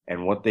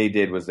And what they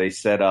did was they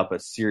set up a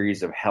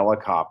series of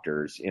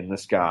helicopters in the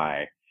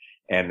sky,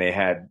 and they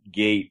had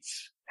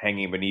gates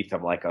hanging beneath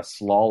them like a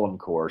slalom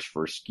course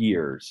for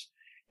skiers.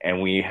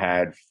 And we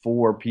had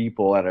 4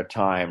 people at a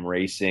time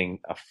racing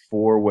a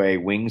 4-way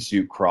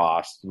wingsuit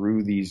cross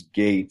through these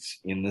gates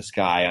in the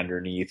sky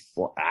underneath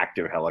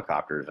active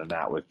helicopters. And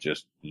that was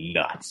just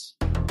nuts.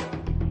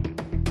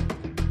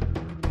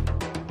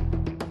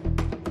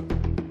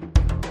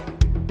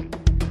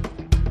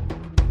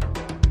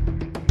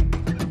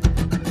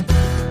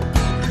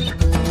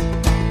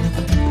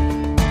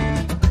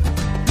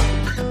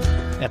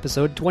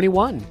 Episode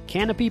 21,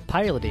 Canopy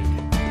Piloting.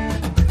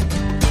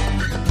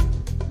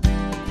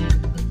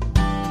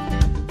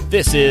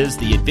 This is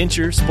the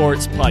Adventure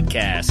Sports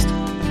Podcast,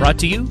 brought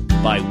to you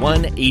by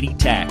 180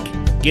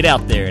 TAC. Get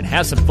out there and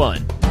have some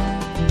fun.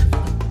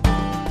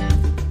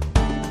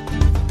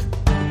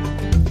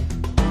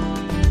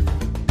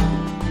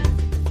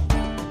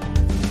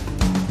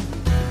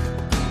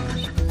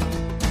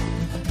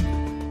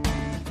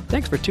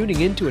 Thanks for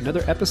tuning in to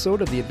another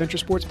episode of the Adventure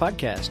Sports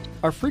Podcast.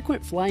 Our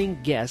frequent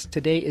flying guest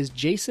today is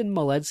Jason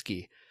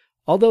Maletsky.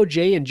 Although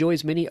Jay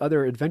enjoys many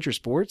other adventure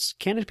sports,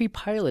 canopy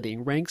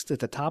piloting ranks at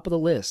the top of the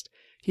list.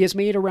 He has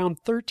made around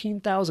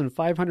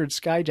 13,500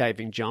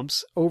 skydiving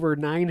jumps, over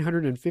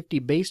 950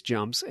 base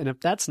jumps, and if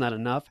that's not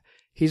enough,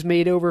 he's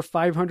made over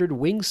 500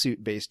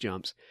 wingsuit base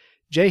jumps.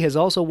 Jay has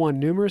also won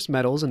numerous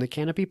medals in the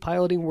Canopy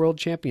Piloting World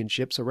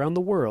Championships around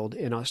the world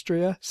in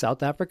Austria,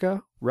 South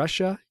Africa,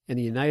 Russia, and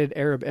the United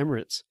Arab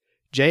Emirates.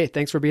 Jay,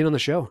 thanks for being on the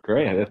show.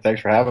 Great.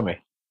 Thanks for having me.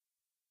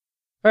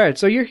 All right,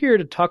 so you're here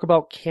to talk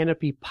about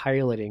canopy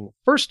piloting.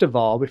 First of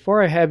all,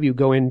 before I have you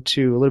go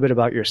into a little bit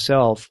about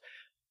yourself,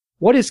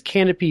 what is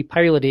canopy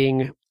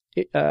piloting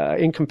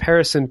in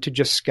comparison to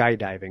just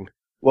skydiving?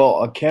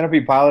 Well,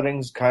 canopy piloting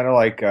is kind of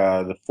like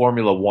the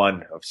Formula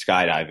One of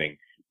skydiving.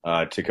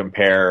 To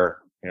compare,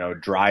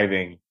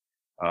 driving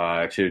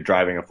to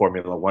driving a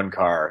Formula One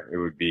car, it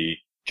would be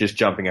just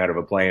jumping out of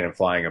a plane and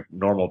flying a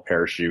normal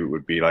parachute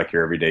would be like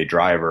your everyday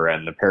driver.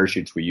 And the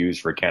parachutes we use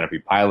for canopy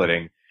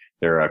piloting,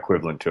 they're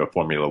equivalent to a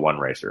Formula One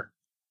racer.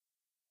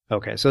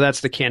 Okay, so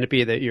that's the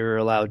canopy that you're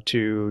allowed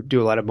to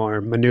do a lot of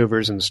more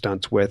maneuvers and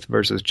stunts with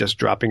versus just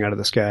dropping out of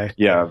the sky.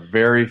 Yeah,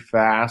 very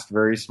fast,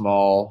 very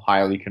small,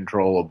 highly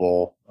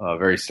controllable,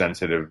 very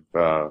sensitive,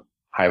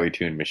 highly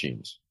tuned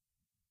machines.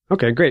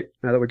 Okay, great.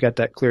 Now that we got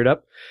that cleared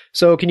up.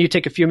 So can you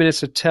take a few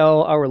minutes to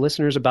tell our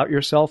listeners about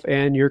yourself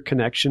and your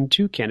connection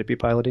to canopy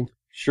piloting?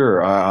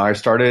 Sure. I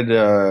started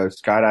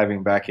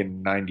skydiving back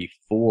in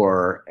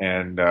 '94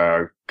 and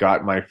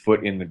got my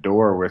foot in the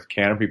door with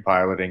canopy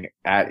piloting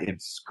at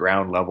its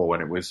ground level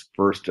when it was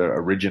first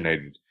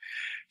originated.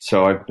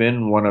 So I've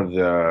been one of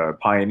the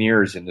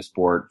pioneers in the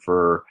sport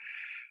for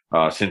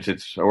since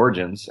its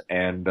origins,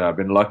 and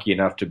been lucky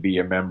enough to be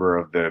a member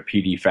of the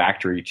PD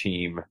Factory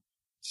team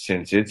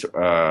since its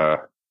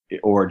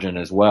origin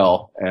as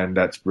well. And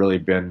that's really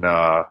been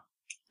the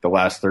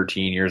last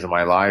 13 years of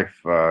my life,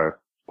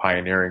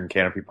 pioneering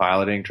canopy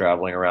piloting,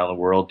 traveling around the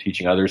world,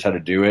 teaching others how to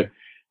do it,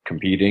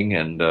 competing,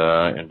 and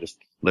just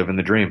living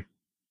the dream.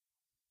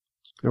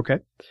 Okay.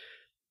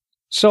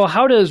 So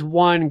how does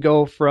one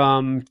go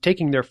from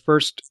taking their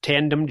first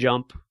tandem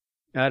jump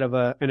out of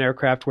an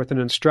aircraft with an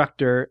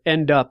instructor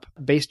end up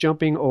base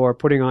jumping or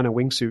putting on a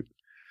wingsuit?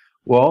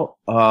 Well,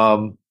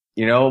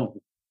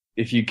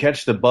 if you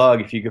catch the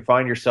bug, if you can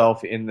find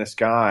yourself in the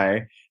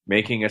sky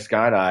making a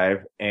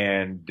skydive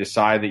and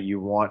decide that you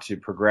want to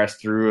progress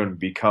through and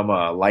become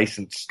a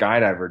licensed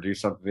skydiver, do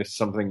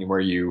something where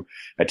you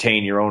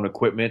attain your own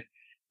equipment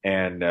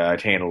and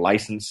attain a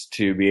license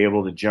to be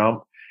able to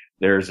jump,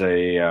 there's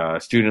a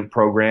student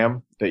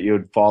program that you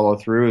would follow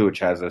through, which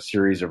has a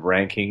series of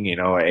ranking,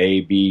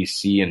 A, B,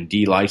 C, and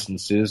D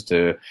licenses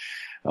to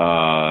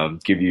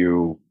give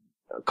you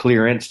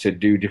clearance to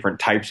do different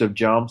types of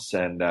jumps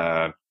and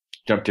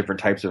jump different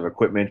types of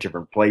equipment,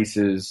 different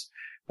places,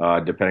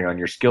 depending on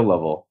your skill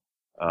level.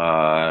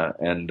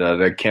 And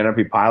the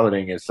canopy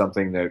piloting is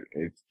something that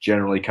is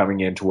generally coming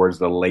in towards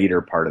the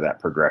later part of that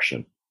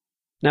progression.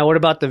 Now, what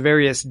about the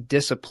various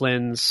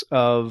disciplines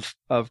of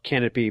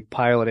canopy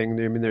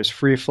piloting? I mean, there's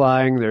free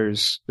flying,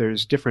 there's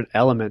different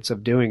elements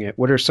of doing it.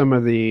 What are some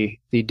of what are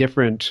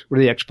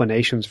the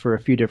explanations for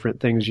a few different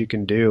things you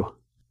can do?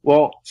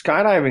 Well,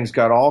 skydiving's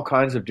got all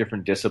kinds of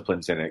different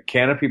disciplines in it.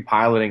 Canopy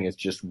piloting is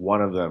just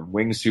one of them.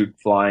 Wingsuit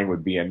flying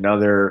would be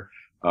another.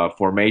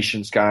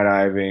 Formation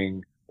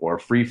skydiving or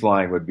free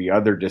flying would be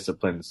other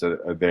disciplines that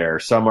are there.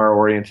 Some are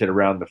oriented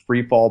around the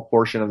free fall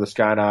portion of the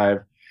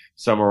skydive.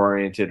 Some are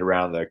oriented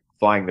around the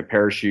flying the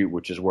parachute,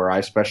 which is where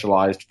I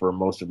specialized for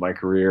most of my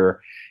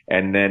career.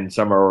 And then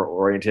some are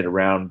oriented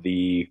around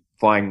the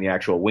flying the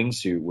actual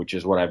wingsuit, which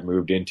is what I've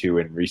moved into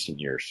in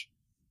recent years.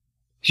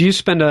 You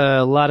spend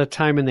a lot of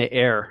time in the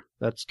air.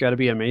 That's got to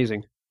be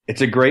amazing.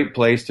 It's a great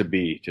place to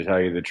be, to tell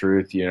you the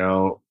truth.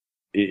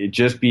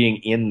 Just being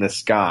in the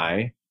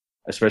sky,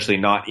 especially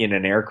not in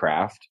an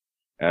aircraft,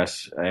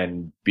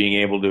 and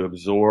being able to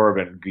absorb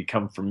and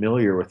become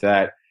familiar with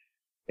that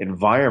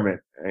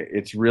environment,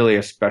 it's really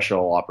a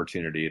special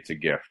opportunity. It's a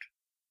gift.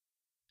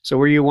 So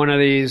were you one of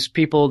these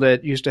people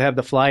that used to have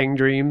the flying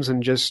dreams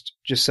and just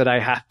said, I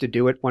have to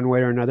do it one way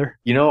or another?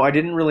 I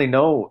didn't really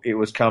know it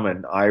was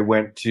coming. I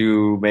went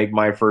to make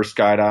my first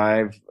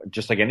skydive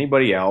just like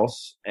anybody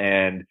else,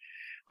 and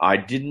I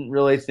didn't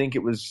really think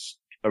it was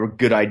a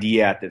good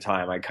idea at the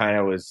time. I kind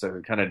of was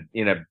kind of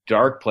in a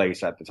dark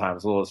place at the time. I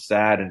was a little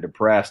sad and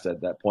depressed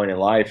at that point in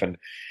life, and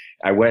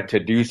I went to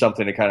do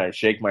something to kind of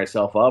shake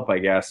myself up, I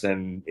guess,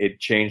 and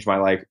it changed my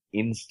life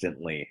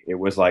instantly. It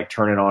was like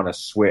turning on a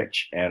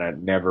switch, and I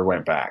never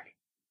went back.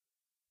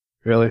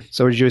 Really?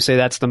 So would you say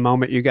that's the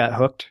moment you got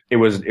hooked? It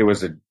was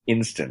an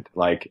instant.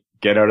 Like,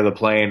 get out of the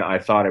plane. I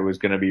thought it was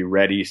going to be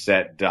ready,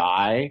 set,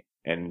 die,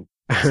 and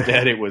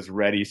instead it was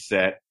ready,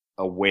 set,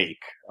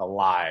 awake,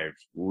 alive,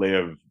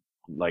 live.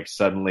 Like,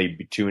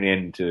 suddenly tune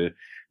into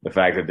the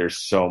fact that there's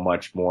so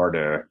much more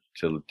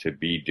to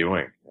be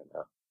doing.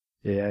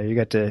 Yeah, you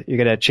got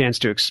a chance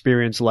to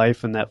experience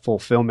life and that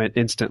fulfillment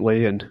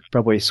instantly, and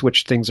probably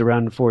switched things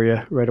around for you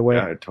right away.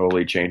 Yeah, it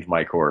totally changed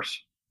my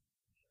course.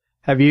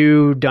 Have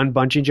you done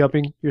bungee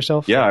jumping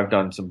yourself? Yeah, I've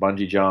done some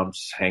bungee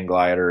jumps, hang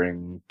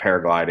gliding,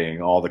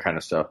 paragliding, all the kind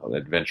of stuff,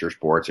 adventure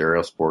sports,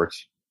 aerial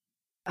sports.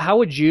 How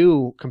would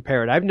you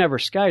compare it? I've never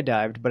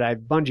skydived, but I've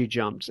bungee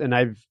jumped, and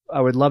I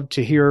would love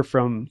to hear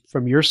from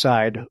your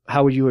side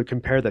how you would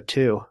compare the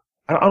two.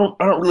 I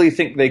don't really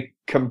think they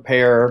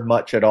compare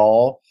much at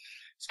all.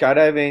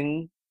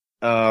 Skydiving,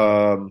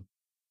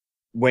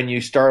 when you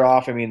start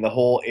off, I mean, the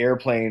whole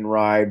airplane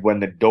ride, when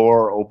the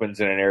door opens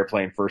in an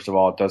airplane, first of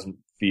all, it doesn't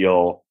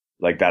feel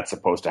like that's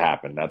supposed to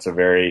happen. That's a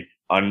very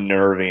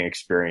unnerving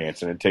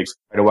experience, and it takes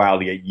quite a while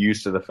to get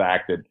used to the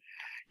fact that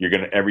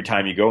every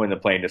time you go in the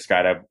plane to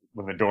skydive,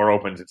 when the door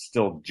opens, it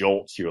still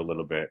jolts you a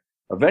little bit.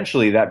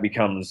 Eventually, that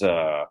becomes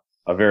a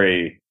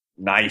very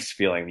nice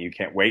feeling. You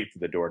can't wait for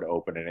the door to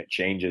open, and it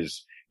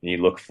changes, and you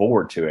look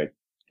forward to it.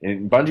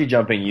 In bungee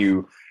jumping,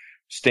 you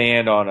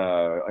stand on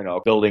a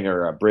building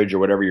or a bridge or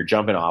whatever you're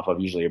jumping off of,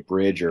 usually a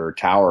bridge or a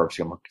tower of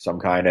some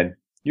kind, and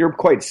you're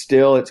quite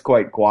still. It's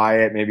quite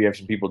quiet. Maybe you have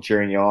some people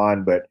cheering you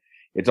on, but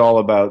it's all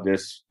about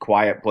this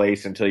quiet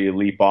place until you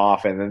leap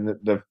off, and then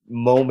the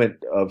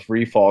moment of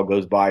free fall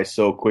goes by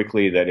so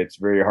quickly that it's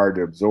very hard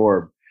to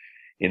absorb.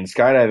 In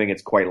skydiving,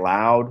 it's quite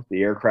loud.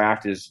 The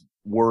aircraft is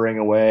whirring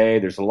away.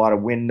 There's a lot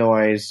of wind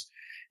noise,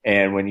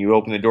 and when you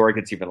open the door, it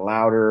gets even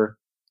louder,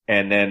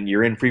 and then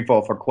you're in free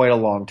fall for quite a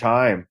long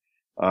time.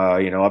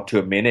 Up to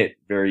a minute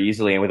very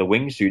easily. And with a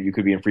wingsuit, you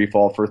could be in free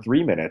fall for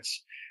 3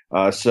 minutes.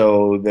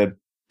 So the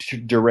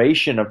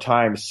duration of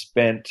time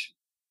spent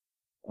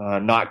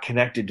not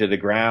connected to the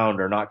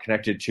ground or not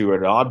connected to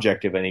an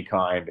object of any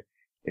kind,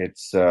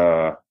 it's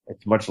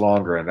much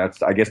longer. And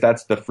I guess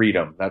that's the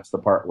freedom. That's the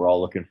part we're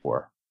all looking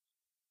for.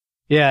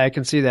 Yeah, I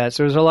can see that.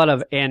 So there's a lot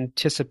of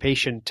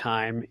anticipation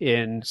time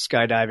in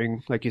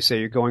skydiving. Like you say,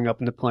 you're going up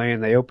in the plane,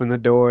 they open the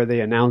door,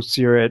 they announce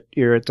you're at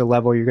the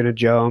level you're going to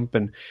jump,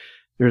 and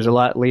there's a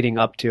lot leading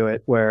up to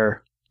it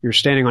where you're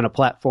standing on a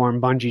platform,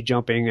 bungee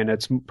jumping, and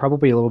it's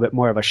probably a little bit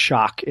more of a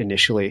shock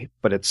initially,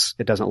 but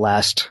it doesn't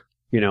last,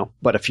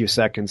 but a few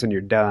seconds and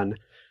you're done.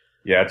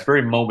 Yeah, it's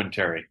very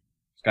momentary.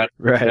 It's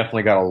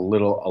definitely got a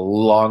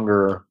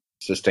longer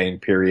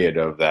sustained period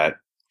of that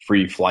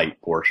free flight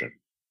portion.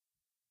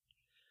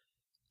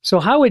 So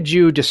how would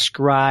you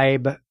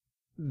describe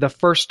the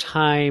first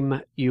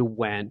time you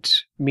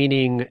went?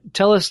 Meaning,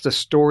 tell us the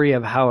story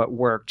of how it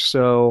worked.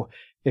 So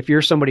if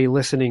you're somebody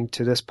listening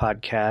to this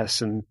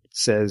podcast and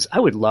says, I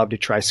would love to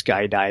try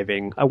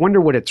skydiving, I wonder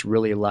what it's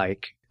really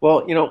like.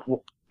 Well,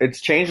 it's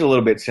changed a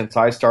little bit since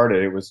I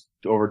started. It was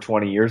over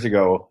 20 years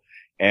ago.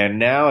 And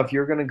now if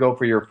you're going to go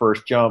for your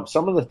first jump,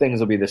 some of the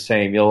things will be the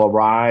same. You'll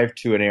arrive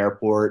to an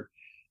airport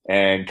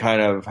and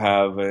kind of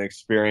have an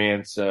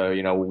experience,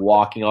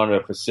 walking onto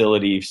a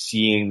facility,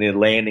 seeing the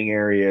landing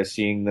area,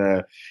 seeing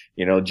the,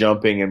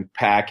 jumping and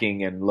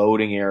packing and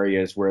loading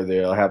areas where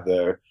they'll have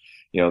the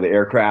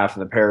aircraft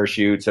and the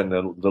parachutes and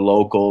the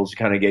locals.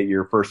 Kind of get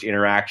your first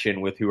interaction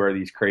with who are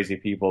these crazy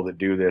people that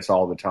do this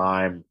all the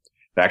time,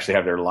 that actually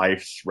have their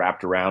lives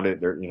wrapped around it.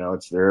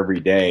 It's their every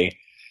day.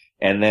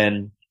 And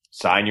then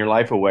sign your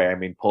life away. I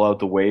mean, pull out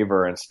the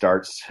waiver and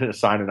start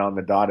signing on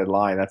the dotted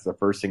line. That's the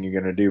first thing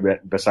you're going to do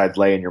besides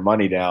laying your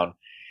money down.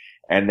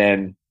 And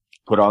then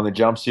put on the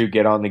jumpsuit,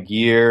 get on the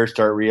gear,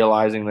 start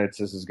realizing that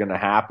this is going to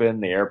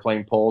happen. The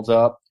airplane pulls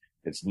up.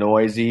 It's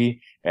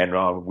noisy, and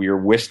we're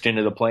whisked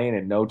into the plane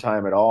in no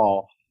time at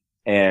all.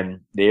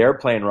 And the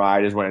airplane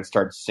ride is when it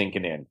starts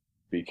sinking in,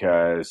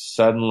 because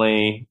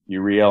suddenly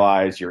you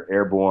realize you're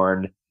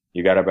airborne.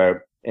 You got about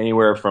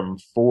anywhere from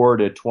 4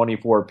 to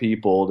 24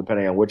 people,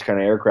 depending on which kind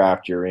of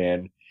aircraft you're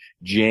in,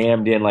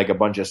 jammed in like a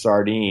bunch of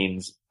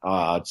sardines,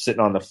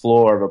 sitting on the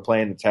floor of a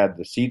plane that's had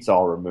the seats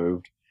all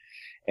removed.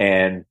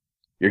 And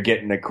you're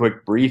getting a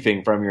quick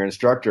briefing from your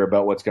instructor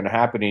about what's going to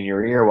happen in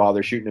your ear while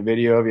they're shooting a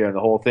video of you. And the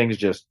whole thing's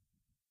just,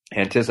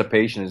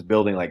 anticipation is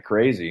building like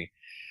crazy.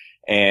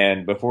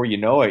 And before you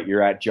know it,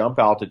 you're at jump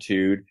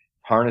altitude.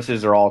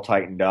 Harnesses are all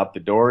tightened up.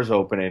 The door's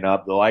opening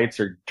up. The lights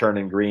are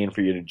turning green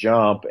for you to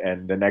jump.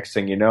 And the next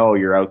thing you know,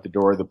 you're out the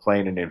door of the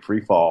plane and in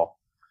free fall.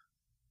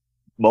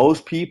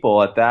 most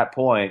people at that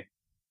point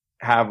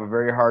have a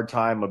very hard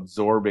time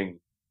absorbing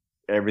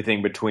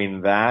everything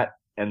between that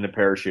and the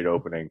parachute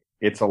opening.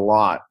 It's a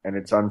lot and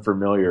it's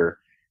unfamiliar.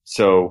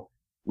 So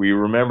we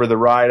remember the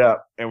ride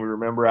up and we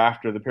remember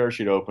after the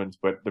parachute opens,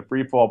 but the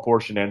free fall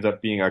portion ends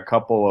up being a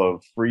couple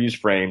of freeze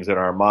frames in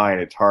our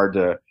mind. It's hard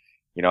to,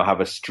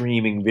 have a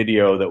streaming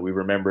video that we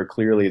remember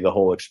clearly the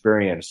whole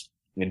experience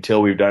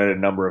until we've done it a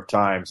number of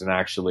times and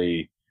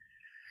actually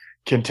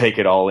can take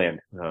it all in.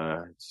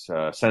 It's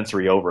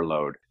sensory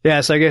overload.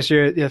 Yeah, so I guess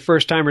the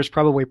first timer's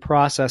probably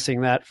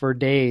processing that for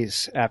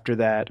days after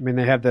that. I mean,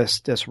 they have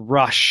this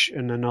rush,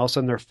 and then all of a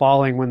sudden they're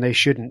falling when they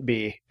shouldn't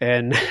be,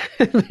 and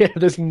they have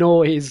this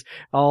noise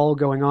all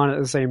going on at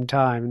the same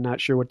time. I'm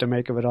not sure what to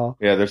make of it all.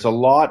 Yeah, there's a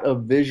lot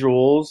of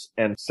visuals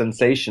and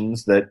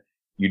sensations that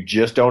you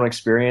just don't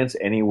experience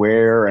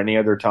anywhere or any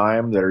other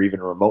time that are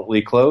even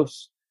remotely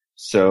close.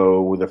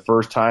 So the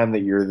first time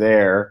that you're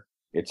there,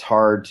 it's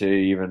hard to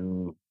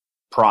even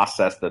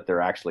process that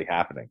they're actually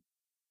happening.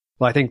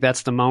 Well, I think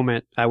that's the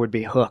moment I would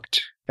be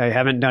hooked. I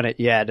haven't done it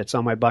yet. It's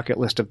on my bucket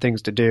list of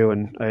things to do,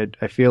 and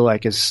I feel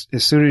like as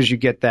soon as you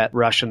get that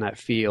rush and that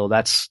feel,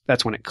 that's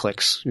when it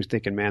clicks. You're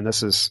thinking, man,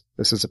 this is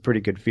a pretty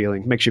good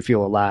feeling. Makes you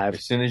feel alive.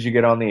 As soon as you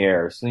get on the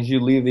air, as soon as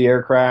you leave the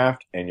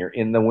aircraft and you're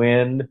in the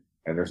wind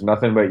and there's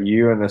nothing but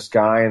you and the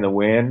sky and the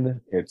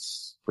wind,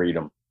 it's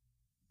freedom.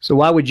 So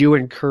why would you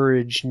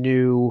encourage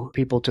new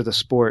people to the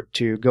sport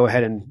to go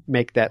ahead and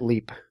make that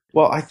leap?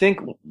 Well, I think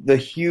the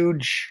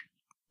huge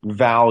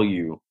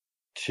value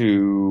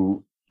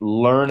to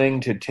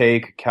learning to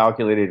take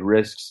calculated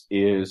risks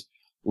is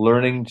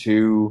learning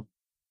to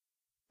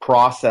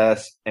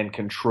process and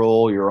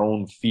control your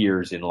own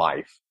fears in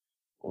life.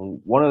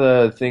 One of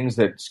the things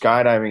that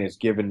skydiving has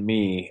given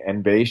me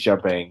and base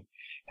jumping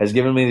has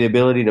given me the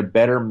ability to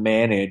better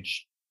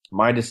manage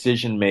my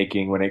decision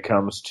making when it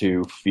comes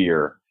to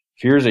fear.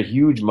 Fear is a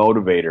huge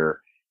motivator,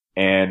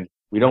 and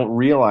we don't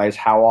realize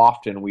how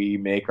often we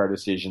make our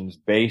decisions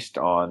based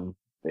on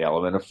the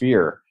element of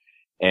fear.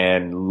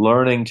 And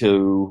learning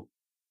to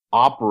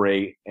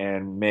operate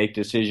and make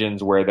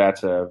decisions where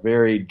that's a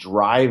very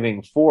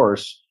driving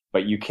force,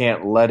 but you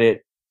can't let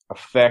it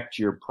affect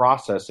your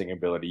processing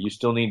ability. You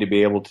still need to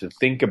be able to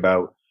think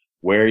about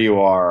where you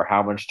are,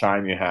 how much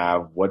time you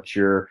have, what's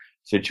your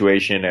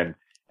situation,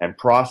 and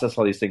process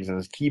all these things and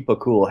just keep a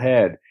cool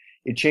head.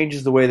 It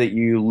changes the way that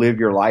you live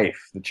your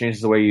life. It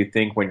changes the way you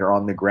think when you're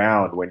on the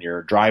ground, when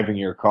you're driving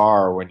your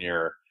car, when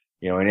you're,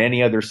 in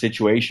any other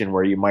situation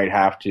where you might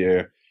have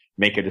to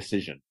make a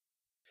decision.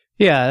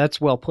 Yeah,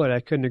 that's well put. I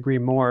couldn't agree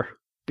more.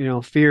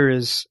 Fear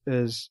is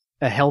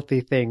a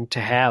healthy thing to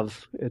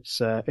have.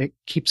 It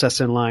keeps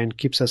us in line,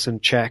 keeps us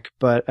in check.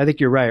 But I think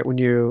you're right. When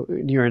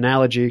your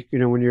analogy,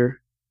 when you're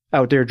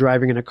out there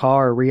driving in a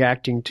car or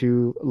reacting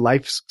to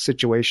life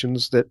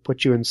situations that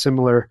put you in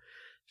similar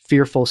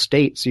fearful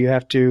states, you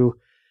have to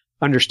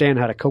understand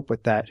how to cope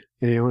with that,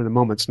 in a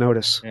moment's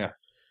notice. Yeah.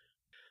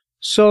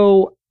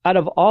 So out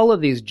of all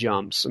of these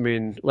jumps, I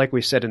mean, like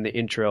we said in the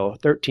intro,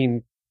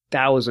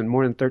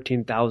 more than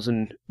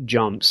 13,000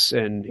 jumps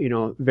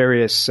and,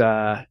 various,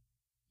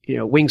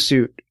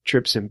 wingsuit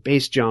trips and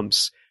base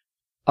jumps.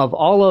 Of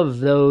all of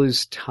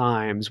those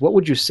times, what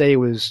would you say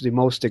was the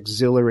most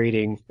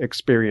exhilarating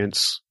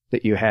experience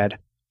that you had?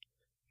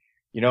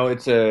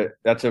 That's a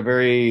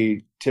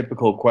very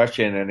typical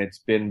question, and it's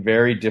been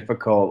very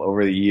difficult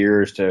over the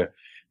years to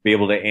be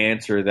able to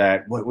answer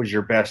that. What was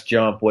your best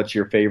jump? What's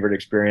your favorite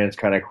experience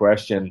kind of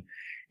question?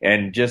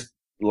 And just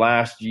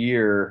last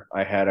year,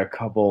 I had a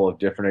couple of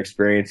different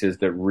experiences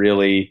that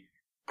really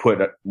put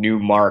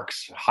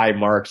high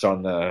marks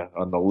on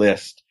the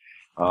list.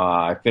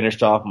 I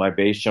finished off my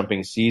base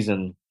jumping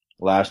season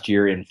last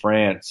year in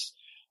France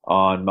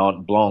on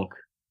Mont Blanc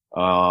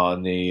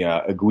on the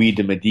Aiguille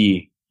de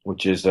Midi,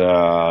 which is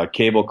a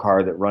cable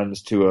car that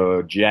runs to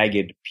a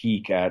jagged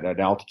peak at an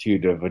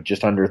altitude of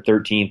just under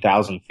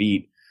 13,000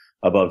 feet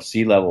above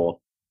sea level.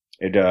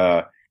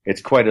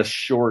 It's quite a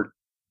short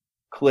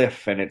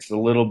cliff, and it's a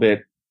little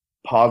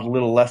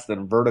less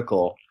than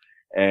vertical,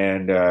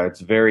 and it's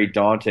very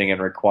daunting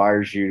and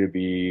requires you to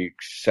be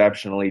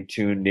exceptionally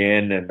tuned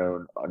in and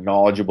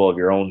knowledgeable of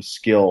your own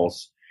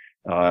skills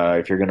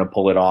if you're going to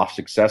pull it off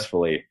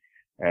successfully.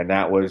 And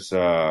that was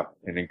an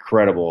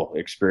incredible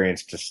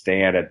experience to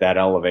stand at that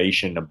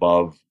elevation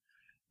above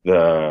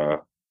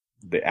the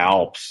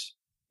Alps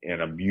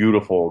in a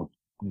beautiful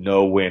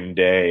no-wind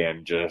day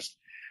and just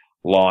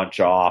launch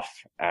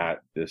off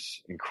at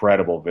this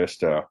incredible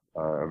vista,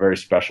 a very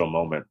special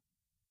moment.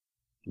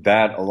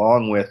 That,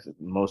 along with the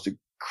most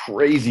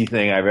crazy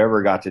thing I've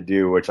ever got to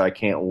do, which I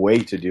can't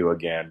wait to do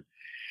again.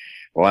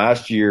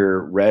 Last year,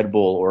 Red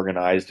Bull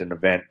organized an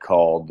event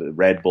called the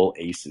Red Bull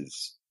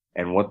Aces.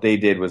 And what they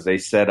did was they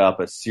set up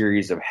a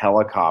series of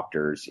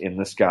helicopters in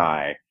the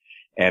sky,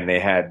 and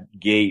they had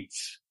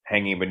gates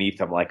hanging beneath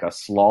them like a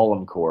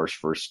slalom course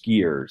for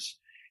skiers.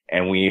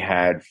 And we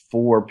had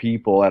 4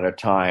 people at a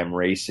time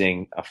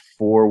racing a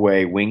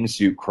 4-way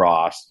wingsuit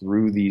cross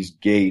through these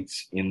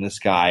gates in the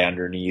sky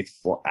underneath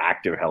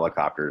active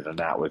helicopters. And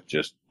that was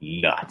just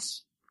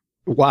nuts.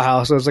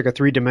 Wow, so it's like a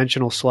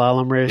 3-dimensional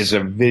slalom race. It's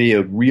a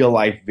real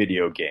life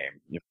video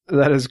game.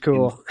 That is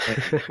cool.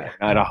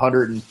 At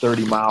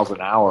 130 miles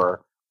an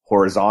hour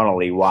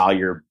horizontally, while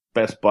your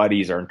best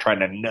buddies are trying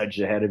to nudge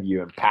ahead of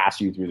you and pass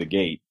you through the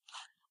gate.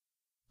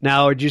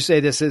 Now, would you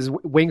say this is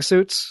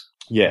wingsuits?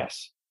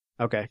 Yes.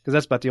 Okay, because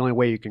that's about the only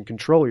way you can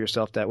control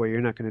yourself that way. You're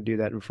not going to do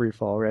that in free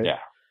fall, right? Yeah.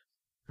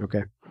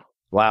 Okay.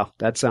 Wow,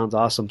 that sounds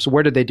awesome. So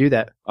where did they do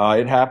that?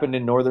 It happened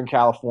in Northern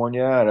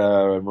California at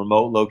a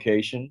remote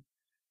location,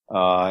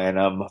 and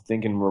I'm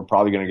thinking we're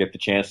probably going to get the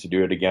chance to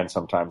do it again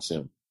sometime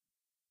soon.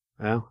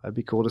 Well, that'd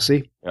be cool to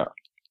see. Yeah.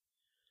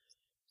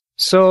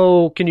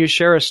 So can you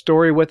share a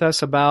story with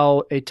us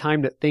about a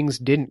time that things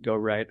didn't go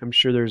right? I'm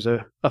sure there's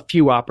a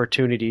few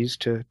opportunities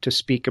to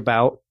speak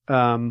about.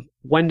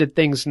 When did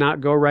things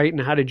not go right,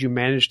 and how did you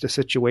manage the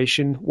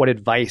situation? What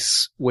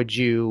advice would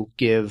you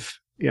give,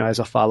 as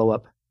a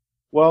follow-up?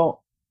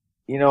 Well,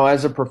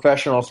 as a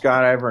professional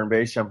skydiver and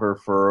base jumper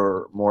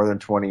for more than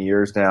 20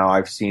 years now,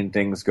 I've seen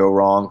things go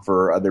wrong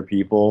for other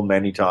people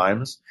many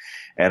times,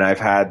 and I've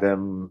had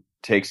them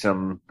take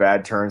some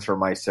bad turns for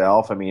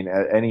myself. I mean,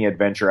 any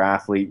adventure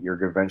athlete,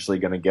 you're eventually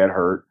going to get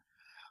hurt.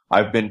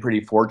 I've been pretty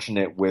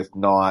fortunate with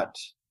not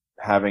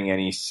having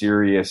any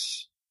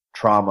serious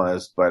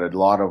traumas, but a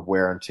lot of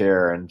wear and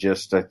tear, and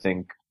just, I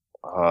think,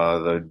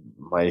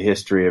 my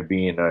history of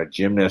being a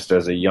gymnast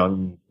as a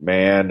young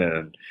man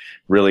and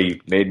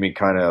really made me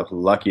kind of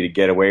lucky to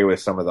get away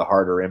with some of the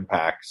harder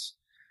impacts.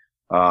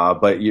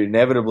 But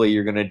inevitably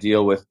you're going to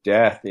deal with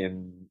death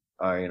in,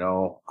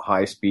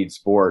 high speed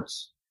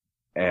sports.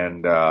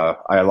 And,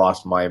 I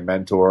lost my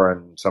mentor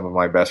and some of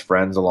my best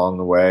friends along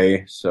the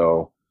way.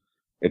 So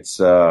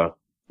it's an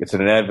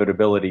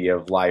inevitability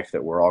of life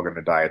that we're all going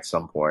to die at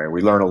some point.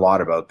 We learn a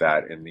lot about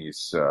that in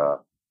these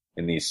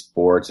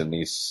sports and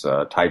these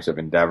types of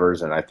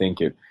endeavors, and I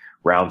think it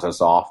rounds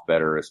us off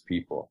better as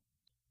people.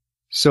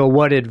 So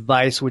what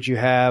advice would you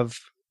have,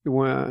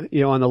 on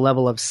the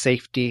level of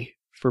safety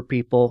for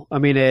people? I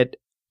mean, it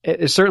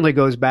certainly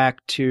goes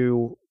back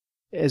to,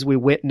 as we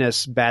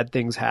witness bad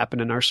things happen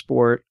in our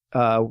sport,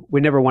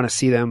 we never want to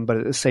see them, but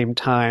at the same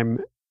time...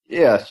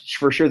 Yeah,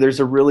 for sure.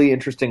 There's a really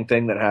interesting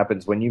thing that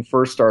happens when you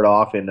first start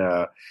off in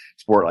a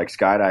sport like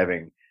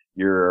skydiving.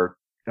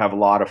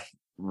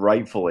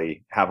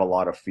 Rightfully have a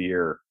lot of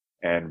fear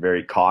and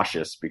very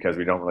cautious because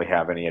we don't really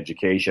have any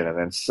education. And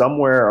then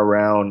somewhere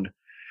around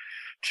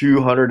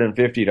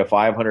 250 to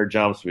 500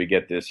 jumps, we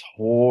get this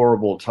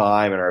horrible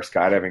time in our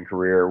skydiving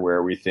career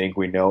where we think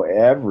we know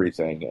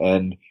everything.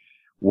 And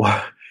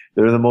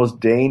they're the most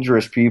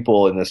dangerous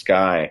people in the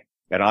sky.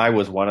 And I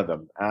was one of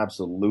them.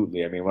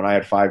 Absolutely. I mean, when I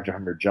had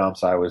 500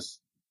 jumps, I was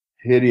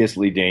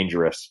hideously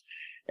dangerous.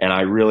 And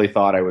I really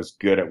thought I was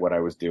good at what I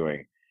was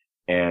doing.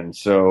 And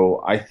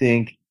so I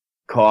think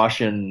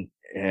caution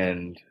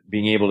and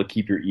being able to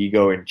keep your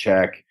ego in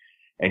check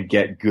and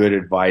get good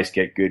advice,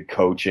 get good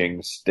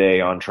coaching, stay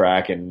on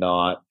track and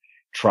not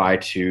try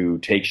to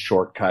take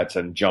shortcuts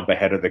and jump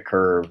ahead of the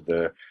curve.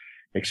 The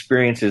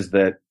experiences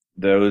that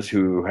those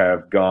who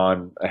have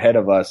gone ahead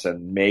of us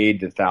and made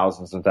the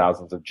thousands and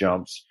thousands of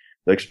jumps,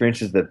 the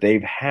experiences that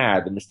they've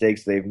had, the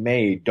mistakes they've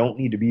made don't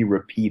need to be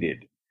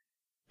repeated.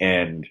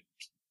 And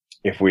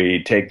if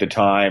we take the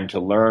time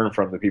to learn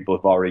from the people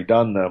who've already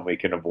done them, we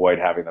can avoid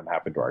having them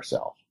happen to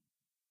ourselves.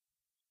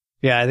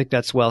 Yeah, I think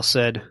that's well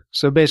said.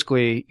 So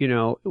basically,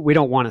 we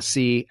don't want to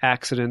see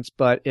accidents,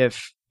 but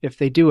if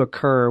they do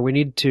occur, we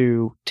need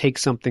to take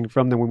something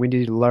from them. We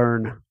need to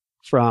learn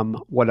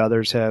from what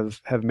others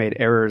have made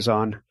errors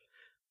on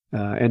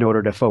in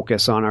order to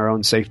focus on our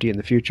own safety in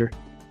the future.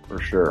 For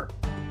sure.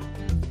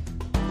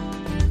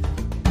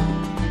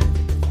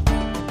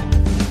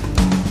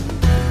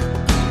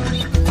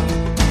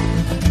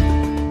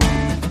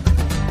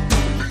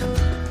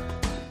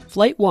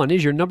 Flight One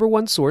is your number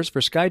one source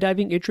for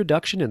skydiving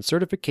introduction and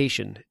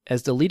certification.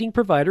 As the leading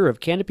provider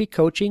of canopy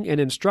coaching and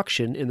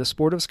instruction in the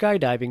sport of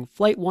skydiving,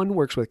 Flight One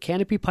works with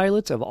canopy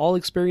pilots of all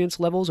experience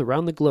levels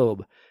around the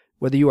globe.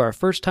 Whether you are a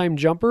first-time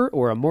jumper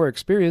or a more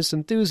experienced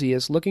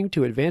enthusiast looking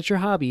to advance your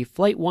hobby,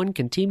 Flight One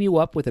can team you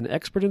up with an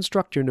expert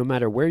instructor no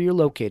matter where you're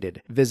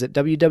located. Visit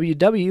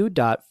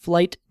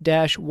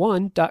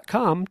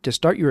www.flight-1.com to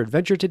start your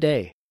adventure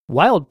today.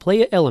 Wild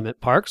Play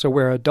Element parks are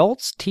where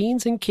adults,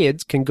 teens, and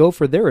kids can go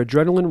for their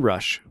adrenaline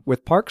rush.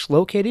 With parks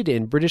located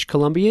in British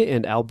Columbia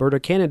and Alberta,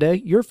 Canada,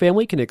 your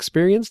family can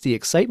experience the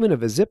excitement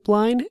of a zip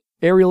line,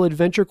 aerial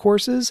adventure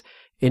courses,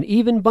 and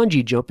even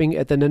bungee jumping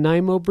at the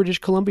Nanaimo, British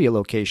Columbia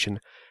location.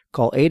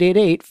 Call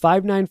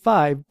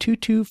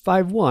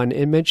 888-595-2251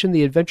 and mention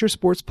the Adventure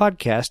Sports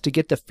Podcast to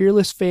get the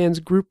Fearless Fans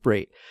group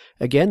rate.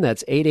 Again,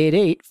 that's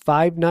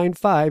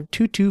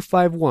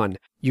 888-595-2251.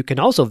 You can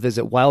also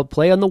visit Wild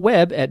Play on the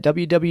web at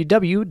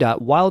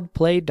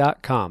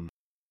www.wildplay.com.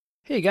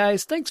 Hey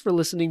guys, thanks for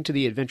listening to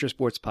the Adventure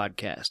Sports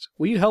Podcast.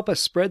 Will you help us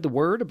spread the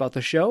word about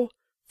the show?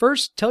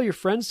 First, tell your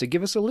friends to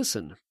give us a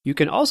listen. You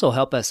can also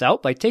help us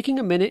out by taking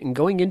a minute and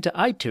going into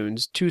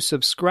iTunes to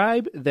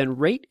subscribe, then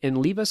rate and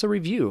leave us a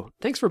review.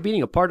 Thanks for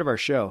being a part of our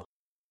show.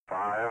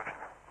 5,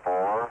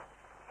 4,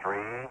 3,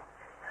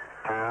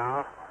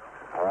 2,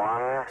 1.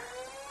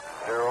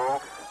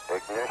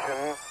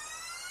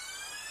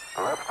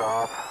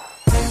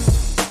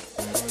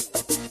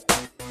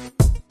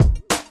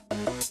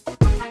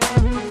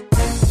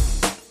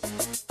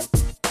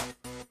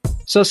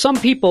 So some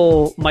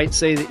people might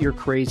say that you're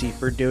crazy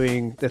for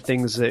doing the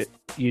things that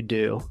you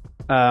do.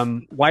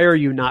 Why are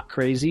you not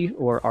crazy,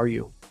 or are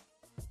you?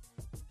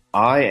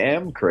 I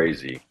am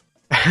crazy.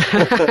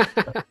 I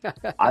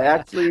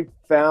actually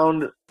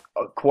found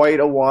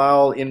quite a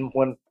while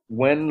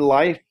when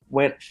life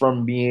went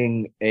from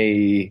being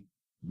a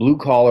blue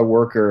collar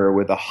worker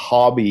with a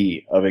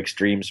hobby of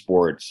extreme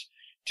sports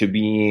to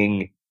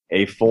being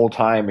a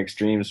full-time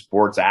extreme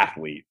sports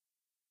athlete,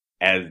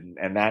 and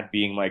that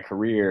being my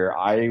career,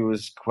 I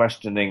was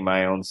questioning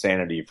my own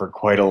sanity for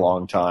quite a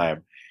long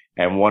time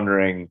and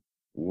wondering,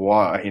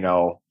 why,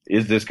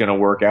 is this going to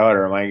work out,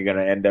 or am I going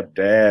to end up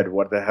dead?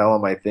 What the hell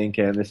am I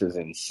thinking? This is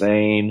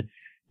insane,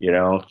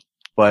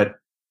 But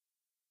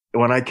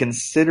when I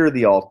consider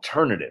the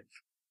alternative,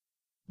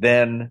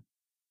 then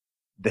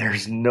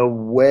there's no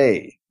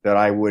way that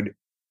I would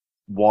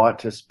want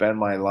to spend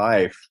my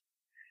life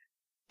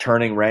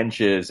turning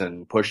wrenches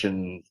and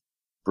pushing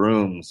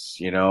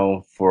brooms,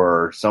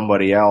 for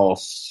somebody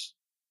else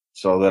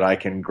so that I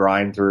can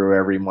grind through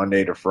every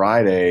Monday to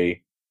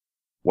Friday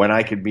when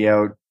I could be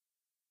out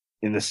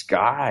in the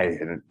sky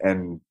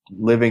and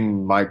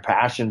living my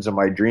passions and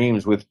my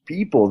dreams with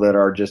people that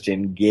are just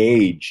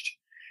engaged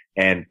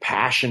and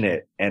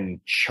passionate and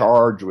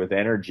charged with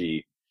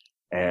energy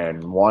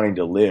and wanting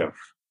to live.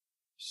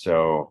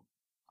 So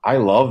I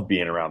love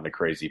being around the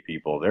crazy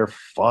people. They're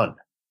fun.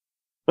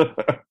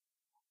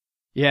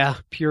 Yeah,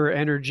 pure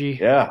energy.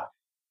 Yeah.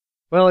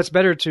 Well, it's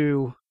better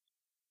to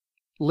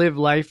live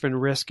life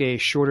and risk a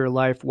shorter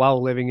life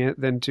while living it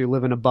than to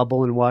live in a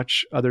bubble and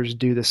watch others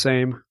do the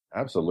same.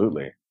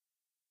 Absolutely.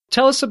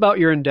 Tell us about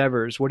your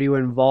endeavors. What are you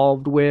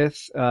involved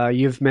with?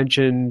 You've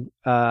mentioned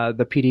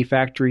the PD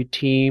Factory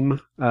team.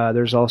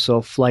 There's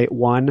also Flight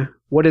One.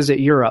 What is it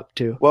you're up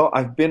to? Well,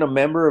 I've been a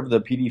member of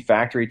the PD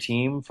Factory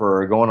team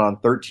for going on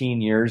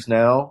 13 years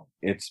now.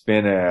 It's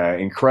been an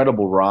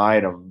incredible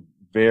ride. I'm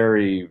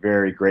very,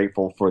 very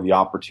grateful for the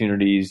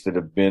opportunities that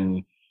have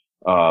been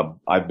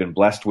I've been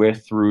blessed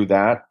with through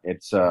that.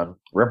 It's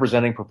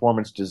representing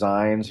Performance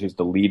Designs, who's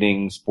the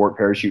leading sport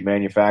parachute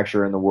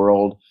manufacturer in the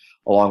world,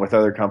 along with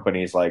other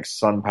companies like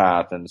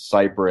Sunpath and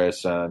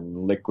Cypress and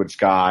Liquid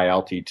Sky,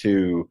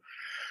 LT2,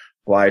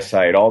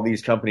 FlySight. All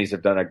these companies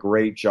have done a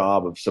great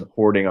job of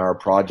supporting our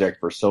project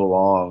for so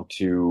long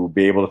to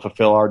be able to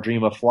fulfill our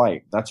dream of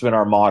flight. That's been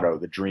our motto,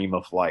 the dream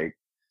of flight.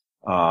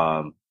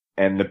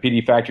 And the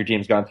PD Factory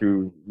team's gone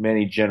through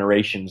many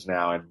generations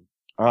now, and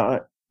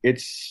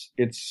it's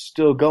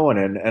still going,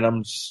 and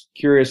I'm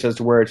curious as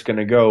to where it's going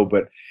to go.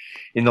 But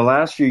in the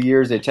last few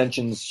years, the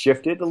attention's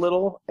shifted a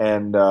little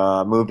and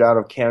moved out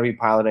of canopy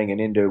piloting and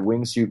into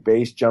wingsuit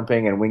base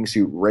jumping and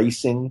wingsuit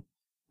racing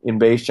in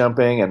base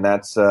jumping, and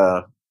that's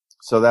where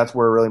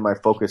really my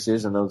focus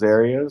is in those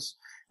areas.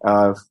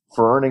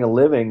 For earning a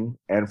living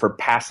and for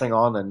passing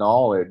on the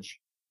knowledge,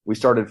 we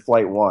started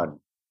Flight One,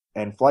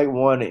 and Flight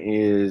One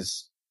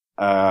is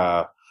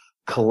a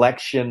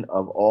collection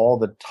of all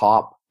the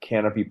top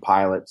canopy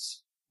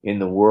pilots in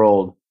the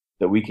world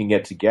that we can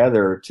get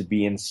together to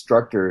be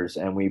instructors,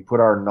 and we put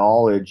our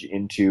knowledge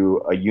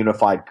into a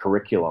unified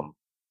curriculum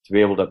to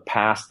be able to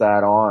pass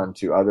that on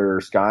to other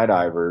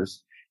skydivers.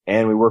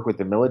 And we work with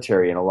the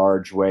military in a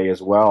large way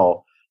as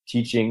well,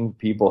 teaching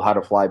people how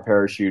to fly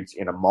parachutes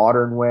in a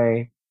modern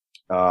way,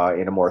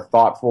 in a more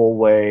thoughtful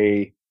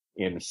way,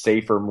 in a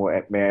safer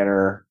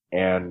manner,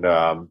 and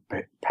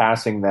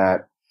passing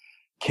that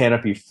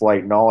canopy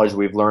flight knowledge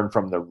we've learned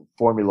from the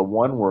Formula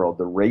One world,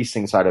 the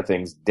racing side of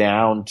things,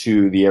 down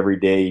to the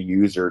everyday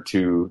user,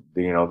 to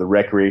the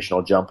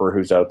recreational jumper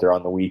who's out there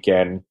on the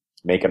weekend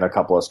making a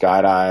couple of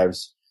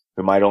skydives,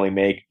 who might only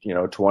make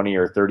 20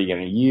 or 30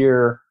 in a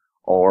year,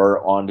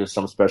 or onto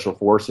some special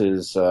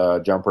forces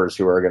jumpers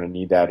who are going to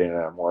need that in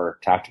a more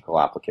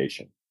tactical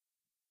application.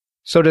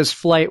 So does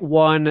Flight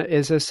One,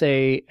 is this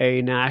a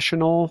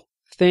national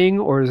thing,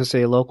 or is this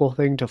a local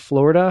thing to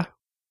Florida?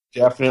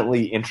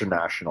 Definitely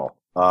international.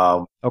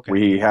 Okay.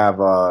 We have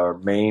our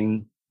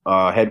main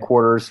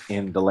headquarters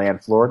in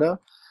DeLand, Florida,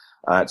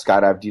 at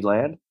Skydive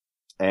DeLand,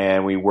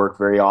 and we work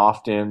very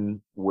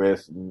often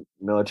with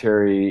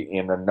military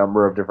in a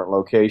number of different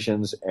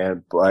locations.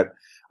 But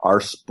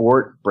our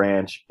sport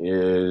branch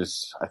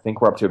is, I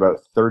think we're up to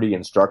about 30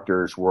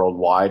 instructors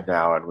worldwide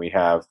now, and we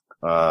have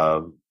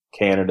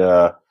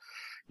Canada,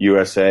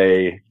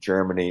 USA,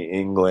 Germany,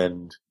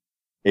 England,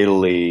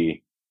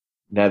 Italy,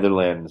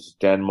 Netherlands,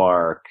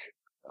 Denmark,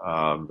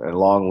 and a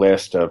long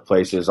list of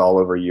places all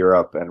over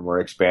Europe, and we're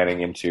expanding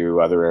into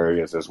other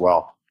areas as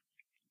well.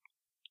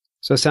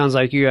 So it sounds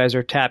like you guys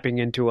are tapping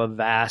into a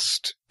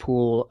vast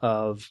pool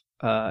of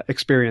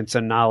experience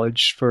and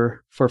knowledge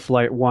for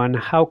Flight One.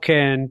 How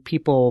can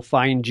people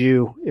find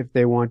you if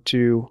they want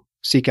to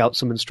seek out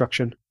some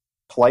instruction?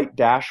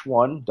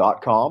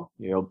 Flight-1.com.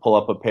 You'll pull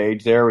up a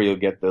page there where you'll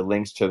get the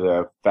links to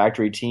the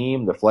factory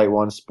team, the Flight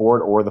One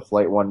Sport, or the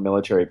Flight One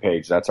military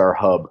page. That's our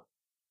hub.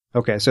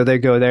 Okay, so they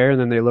go there and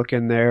then they look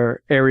in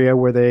their area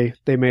where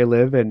they may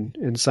live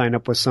and sign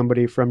up with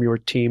somebody from your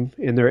team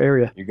in their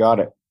area. You got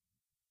it.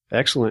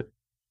 Excellent.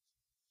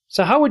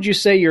 So how would you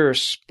say your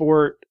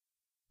sport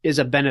is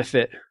a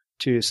benefit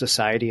to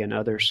society and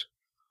others?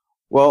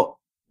 Well,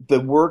 the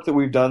work that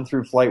we've done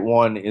through Flight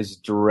One is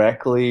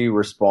directly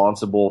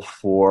responsible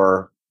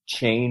for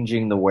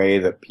changing the way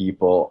that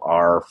people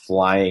are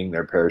flying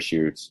their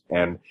parachutes.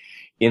 And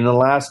in the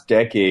last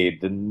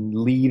decade, the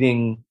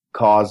leading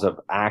cause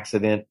of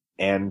accident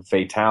and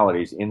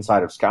fatalities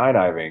inside of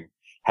skydiving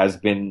has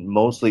been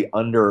mostly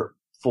under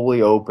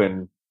fully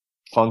open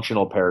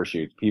functional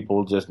parachutes.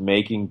 People just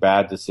making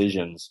bad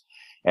decisions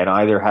and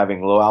either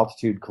having low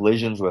altitude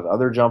collisions with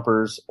other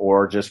jumpers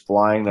or just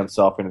flying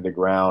themselves into the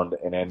ground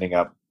and ending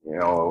up,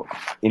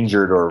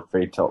 injured or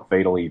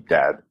fatally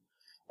dead.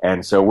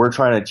 And so we're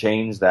trying to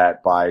change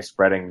that by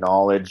spreading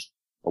knowledge,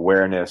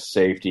 awareness,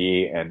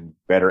 safety, and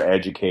better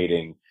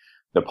educating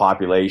the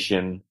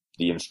population,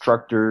 the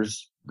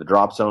instructors, the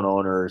drop zone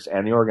owners,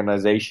 and the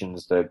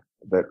organizations that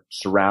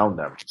surround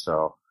them.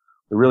 So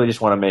we really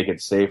just want to make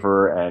it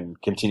safer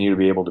and continue to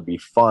be able to be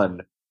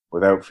fun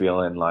without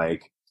feeling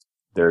like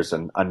there's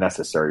an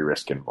unnecessary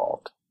risk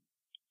involved.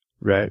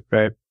 Right.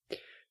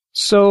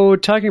 So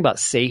talking about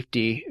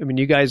safety, I mean,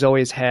 you guys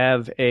always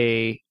have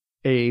a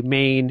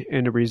main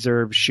and a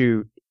reserve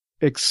chute.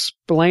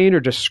 Explain or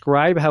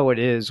describe how it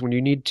is when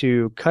you need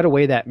to cut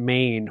away that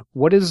main.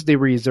 What does the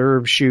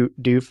reserve chute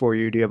do for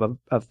you? Do you have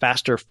a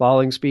faster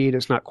falling speed?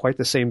 It's not quite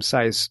the same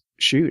size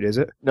chute, is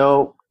it?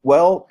 No.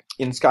 Well,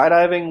 in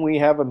skydiving, we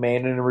have a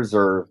main and a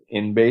reserve.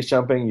 In base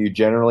jumping, you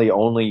generally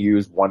only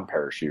use one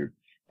parachute.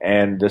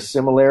 And the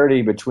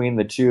similarity between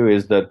the two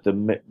is that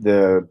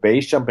the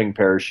base jumping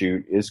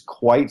parachute is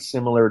quite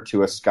similar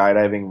to a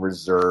skydiving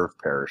reserve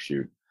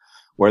parachute,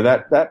 where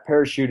that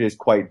parachute is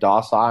quite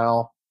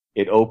docile.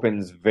 It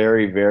opens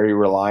very, very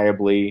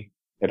reliably.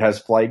 It has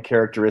flight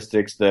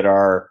characteristics that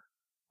are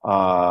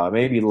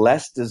maybe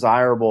less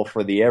desirable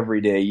for the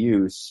everyday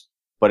use,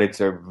 but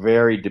it's a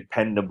very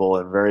dependable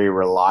and very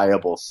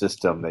reliable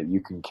system that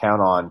you can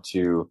count on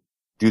to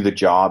do the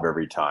job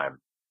every time.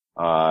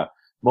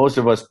 Most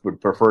of us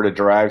would prefer to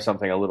drive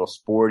something a little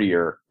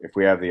sportier if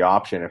we have the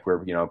option, if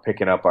we're,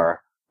 picking up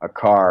a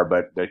car,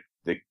 but the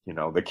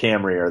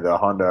Camry or the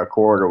Honda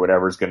Accord or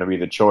whatever is going to be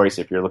the choice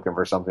if you're looking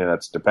for something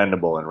that's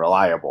dependable and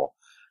reliable.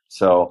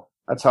 So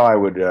that's how I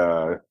would,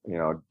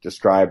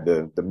 describe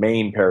the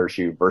main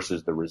parachute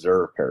versus the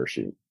reserve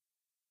parachute.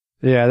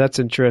 Yeah, that's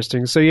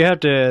interesting. So they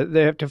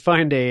have to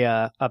find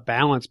a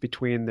balance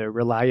between the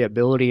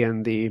reliability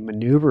and the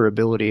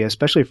maneuverability,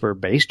 especially for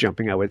base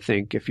jumping, I would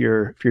think. If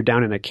you're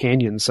down in a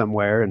canyon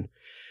somewhere and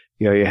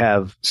you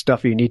have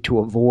stuff you need to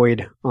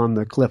avoid on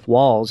the cliff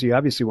walls, you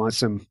obviously want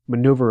some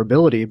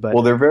maneuverability, but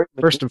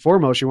first and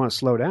foremost, you want to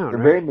slow down.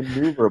 They're very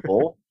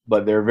maneuverable,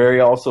 but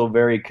they're also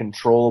very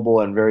controllable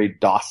and very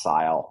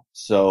docile,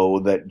 so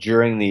that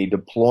during the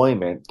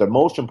deployment, the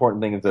most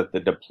important thing is that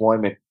the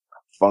deployment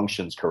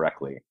functions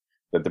correctly,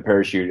 that the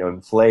parachute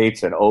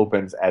inflates and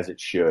opens as it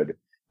should.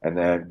 And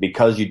then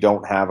because you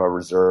don't have a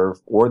reserve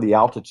or the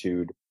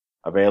altitude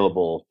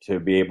available to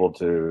be able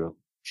to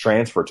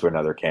transfer to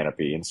another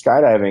canopy. In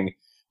skydiving,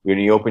 when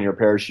you open your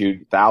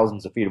parachute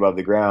thousands of feet above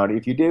the ground,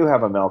 if you do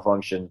have a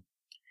malfunction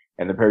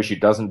and the parachute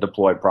doesn't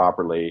deploy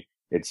properly,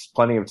 it's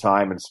plenty of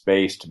time and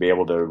space to be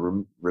able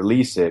to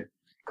release it,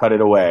 cut it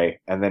away,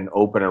 and then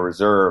open a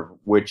reserve,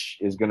 which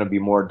is going to be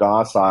more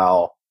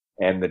docile,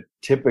 and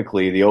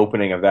typically the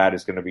opening of that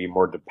is going to be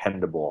more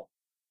dependable,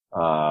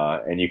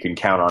 and you can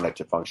count on it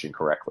to function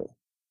correctly.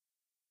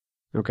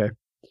 Okay.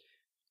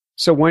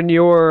 So when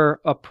you're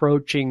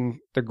approaching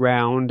the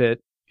ground at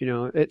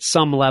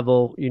some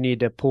level, you need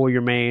to pull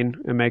your main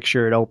and make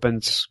sure it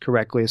opens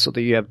correctly so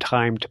that you have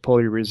time to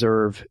pull your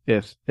reserve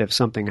if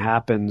something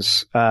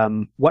happens.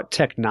 What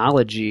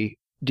technology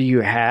do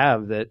you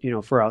have that,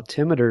 for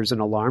altimeters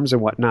and alarms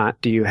and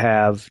whatnot, do you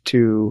have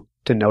to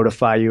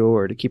notify you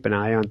or to keep an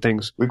eye on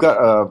things? We've got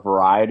a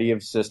variety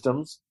of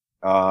systems.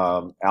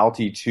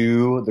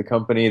 Alti2, the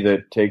company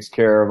that takes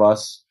care of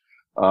us,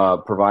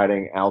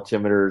 providing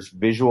altimeters,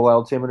 visual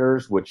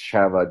altimeters, which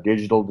have a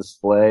digital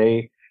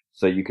display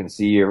so you can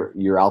see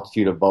your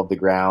altitude above the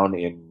ground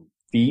in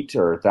feet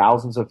or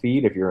thousands of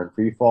feet if you're in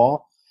free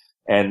fall.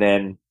 And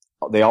then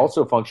they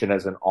also function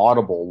as an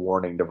audible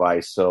warning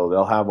device. So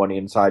they'll have one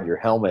inside your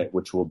helmet,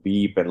 which will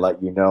beep and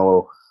let you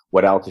know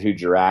what altitude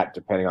you're at,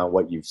 depending on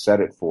what you've set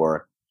it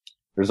for.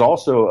 There's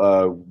also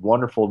a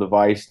wonderful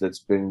device that's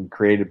been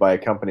created by a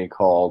company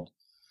called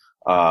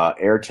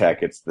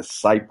AirTech. It's the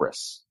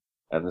Cypress.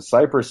 And the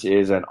Cypress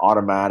is an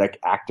automatic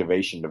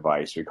activation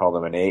device. We call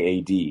them an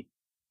AAD.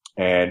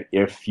 And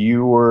if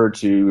you were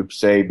to,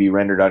 say, be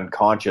rendered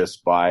unconscious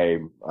by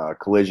a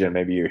collision,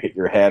 maybe you hit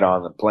your head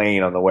on the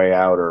plane on the way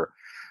out or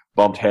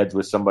bumped heads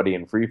with somebody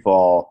in free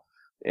fall,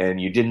 and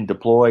you didn't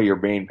deploy your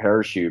main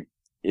parachute,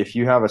 if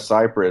you have a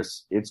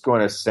Cypress, it's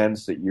going to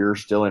sense that you're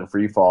still in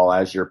free fall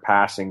as you're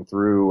passing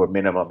through a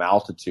minimum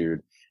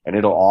altitude, and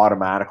it'll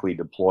automatically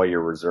deploy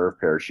your reserve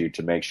parachute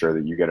to make sure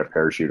that you get a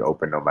parachute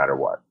open no matter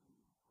what.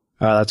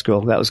 That's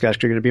cool. That was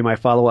actually going to be my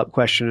follow-up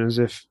question, is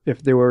if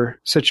there were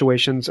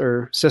situations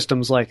or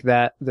systems like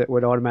that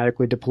would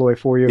automatically deploy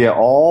for you. Yeah,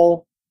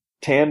 all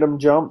tandem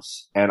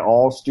jumps and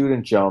all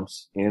student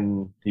jumps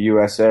in the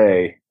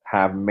USA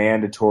have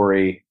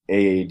mandatory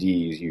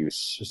AADs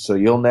use. So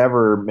you'll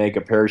never make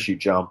a parachute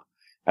jump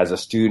as a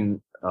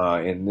student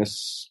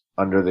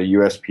under the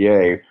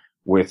USPA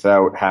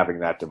without having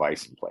that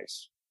device in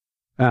place.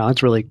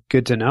 That's really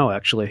good to know,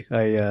 actually.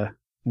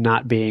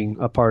 Not being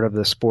a part of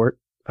the sport,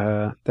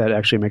 that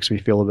actually makes me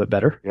feel a bit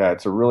better. Yeah,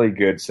 it's a really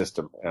good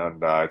system,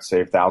 and it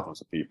saved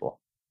thousands of people.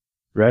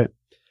 Right.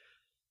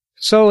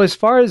 So as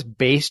far as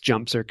base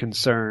jumps are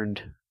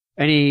concerned,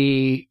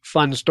 any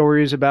fun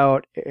stories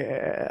about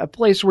a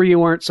place where you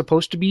weren't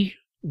supposed to be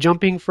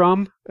jumping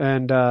from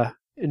and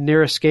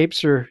near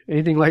escapes or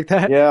anything like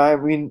that? Yeah, I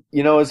mean,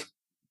 it's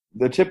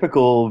the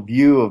typical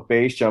view of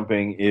base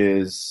jumping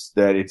is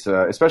that it's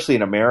especially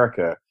in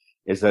America,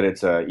 is that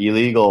it's a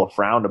illegal,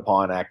 frowned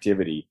upon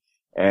activity.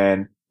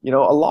 And, a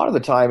lot of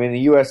the time in the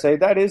USA,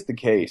 that is the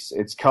case.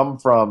 It's come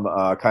from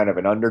kind of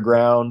an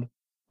underground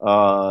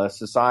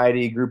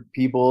society group of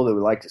people that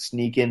would like to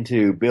sneak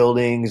into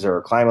buildings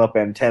or climb up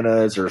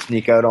antennas or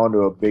sneak out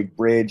onto a big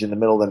bridge in the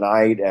middle of the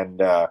night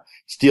and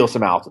steal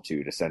some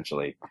altitude,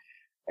 essentially.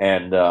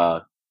 And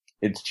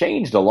it's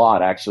changed a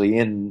lot, actually.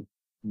 In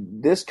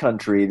this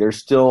country, there's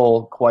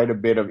still quite a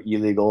bit of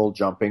illegal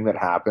jumping that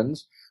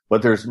happens,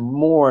 but there's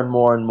more and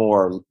more and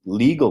more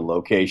legal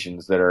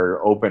locations that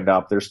are opened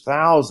up. There's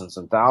thousands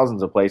and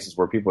thousands of places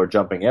where people are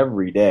jumping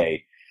every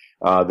day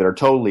that are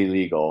totally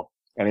legal.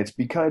 And it's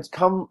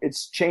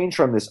changed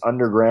from this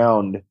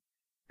underground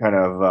kind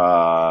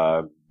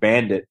of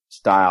bandit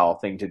style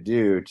thing to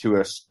do to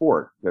a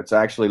sport that's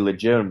actually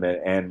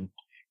legitimate. And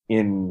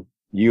in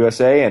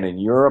USA and in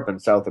Europe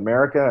and South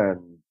America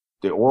and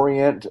the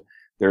Orient,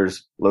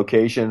 there's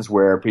locations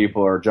where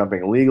people are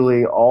jumping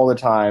legally all the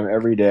time,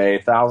 every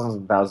day, thousands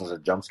and thousands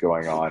of jumps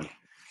going on.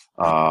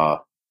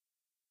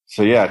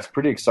 So yeah, it's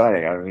pretty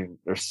exciting. I mean,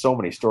 there's so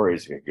many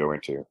stories you can go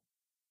into.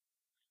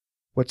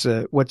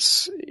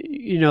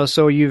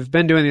 So you've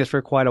been doing this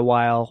for quite a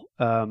while.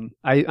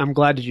 I'm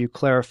glad that you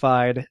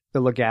clarified the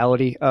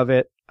legality of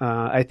it.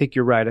 I think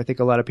you're right. I think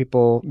a lot of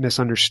people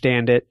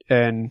misunderstand it.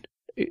 And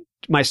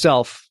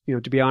myself,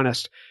 to be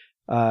honest,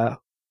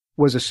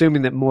 was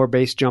assuming that more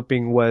base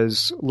jumping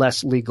was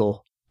less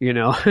legal,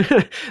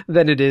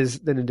 than it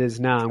is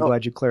now. I'm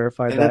glad you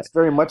clarified that. That's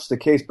very much the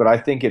case, but I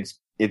think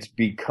it's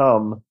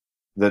become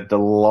that the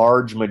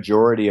large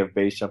majority of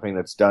base jumping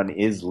that's done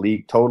is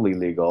totally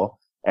legal,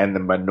 and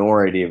the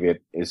minority of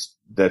it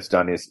that's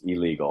done is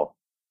illegal.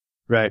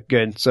 Right.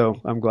 Good.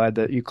 So I'm glad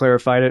that you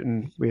clarified it,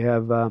 and we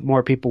have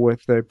more people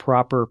with the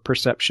proper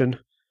perception.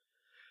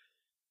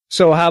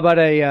 So how about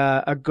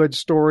a good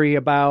story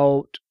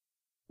about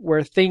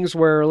where things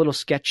were a little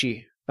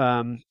sketchy?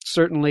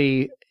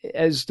 Certainly,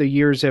 as the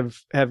years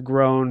have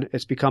grown,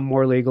 it's become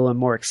more legal and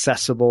more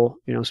accessible,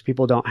 so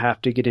people don't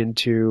have to get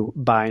into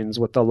binds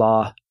with the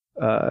law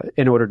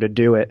in order to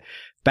do it.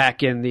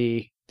 Back in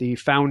the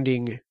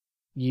founding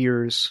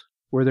years,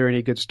 were there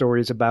any good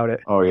stories about it?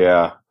 Oh,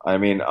 yeah. I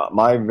mean,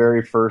 my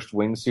very first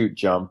wingsuit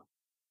jump,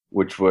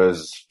 which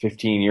was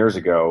 15 years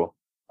ago,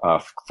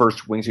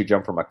 first wingsuit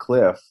jump from a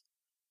cliff,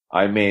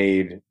 I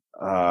made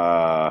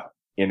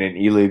in an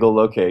illegal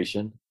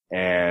location.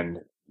 And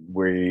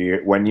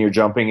when you're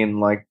jumping in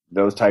like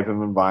those type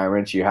of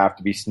environments, you have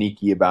to be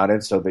sneaky about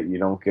it so that you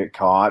don't get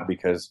caught,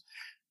 because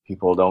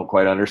people don't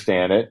quite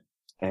understand it.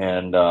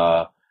 And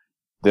I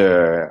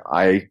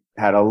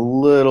had a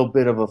little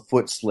bit of a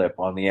foot slip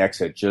on the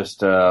exit,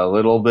 just a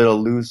little bit of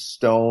loose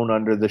stone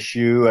under the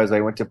shoe as I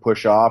went to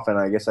push off, and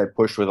I guess I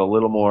pushed with a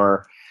little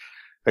more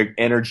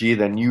energy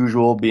than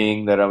usual,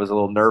 being that I was a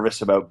little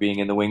nervous about being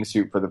in the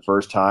wingsuit for the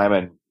first time,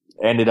 and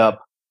ended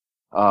up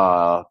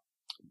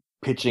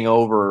pitching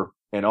over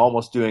and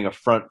almost doing a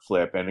front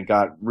flip, and it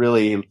got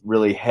really,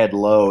 really head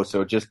low.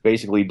 So just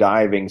basically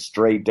diving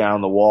straight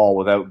down the wall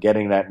without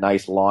getting that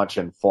nice launch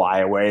and fly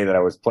away that I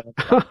was planning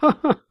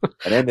on.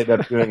 And ended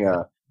up doing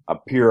a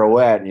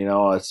pirouette,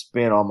 a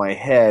spin on my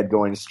head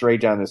going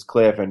straight down this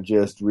cliff, and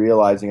just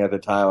realizing at the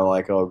time, I'm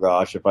like, oh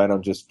gosh, if I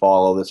don't just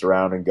follow this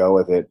around and go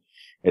with it,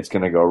 it's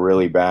going to go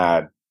really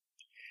bad.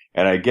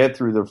 And I get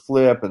through the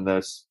flip and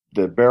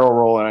the barrel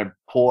roll, and I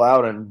pull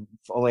out and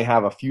only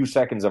have a few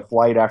seconds of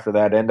flight after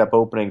that, end up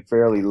opening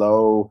fairly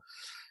low,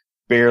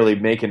 barely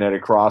making it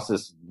across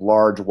this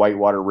large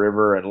whitewater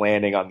river and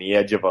landing on the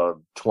edge of a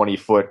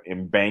 20-foot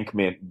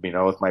embankment,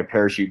 with my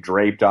parachute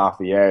draped off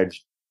the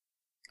edge.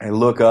 I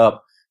look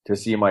up to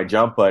see my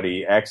jump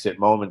buddy exit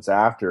moments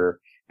after,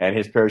 and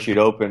his parachute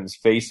opens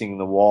facing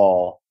the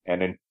wall.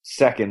 And in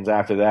seconds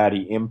after that,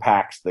 he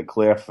impacts the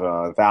cliff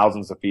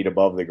thousands of feet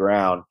above the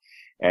ground,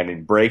 and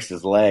it breaks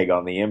his leg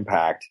on the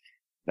impact.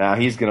 Now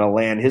he's going to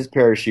land his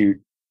parachute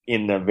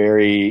in a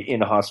very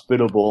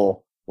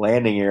inhospitable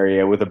landing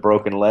area with a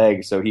broken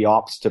leg, so he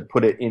opts to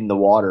put it in the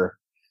water,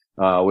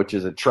 which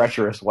is a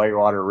treacherous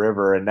whitewater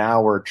river, and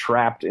now we're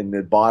trapped in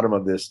the bottom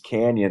of this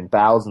canyon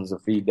thousands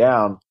of feet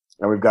down,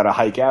 and we've got to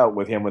hike out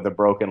with him with a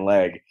broken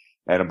leg.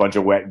 and a bunch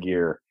of wet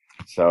gear.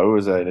 So it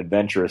was an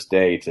adventurous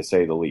day, to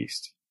say the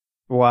least.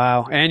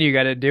 Wow. And you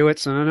got to do it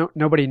so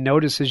nobody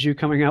notices you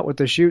coming out with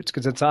the chutes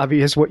because it's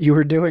obvious what you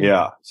were doing.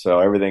 Yeah. So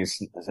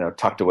everything's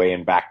tucked away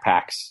in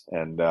backpacks,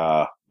 and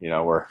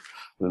we're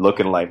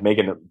looking like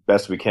making the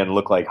best we can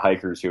look like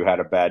hikers who had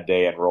a bad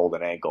day and rolled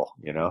an ankle,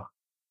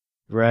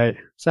 Right.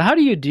 So how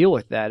do you deal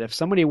with that if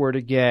somebody were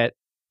to get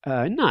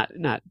not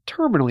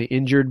terminally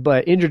injured,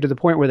 but injured to the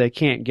point where they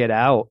can't get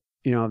out,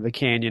 of the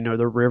canyon or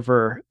the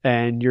river,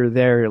 and you're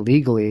there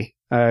illegally?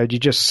 Do you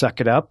just suck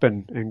it up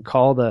and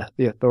call the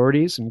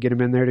authorities and get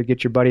them in there to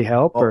get your buddy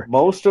help? Well, or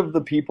most of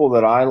the people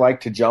that I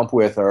like to jump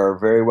with are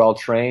very well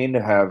trained,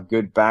 have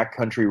good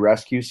backcountry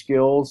rescue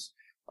skills,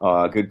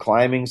 good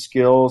climbing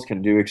skills,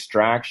 can do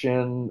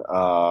extraction,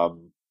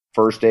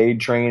 first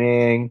aid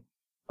training.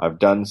 I've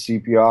done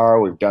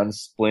CPR. We've done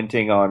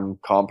splinting on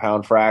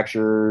compound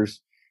fractures.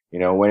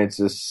 When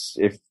it's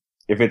if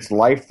it's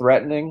life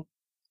threatening,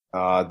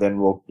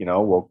 then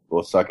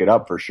we'll suck it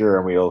up for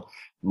sure, and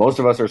most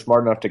of us are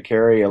smart enough to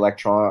carry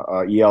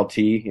ELT,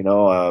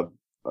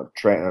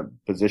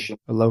 position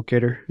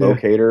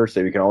locator, so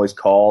you can always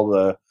call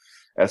the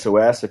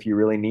SOS if you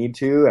really need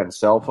to, and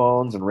cell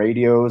phones and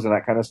radios and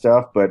that kind of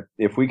stuff. But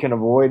if we can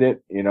avoid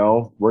it,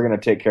 we're going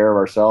to take care of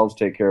ourselves,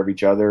 take care of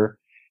each other.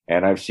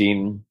 And I've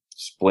seen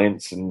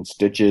splints and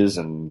stitches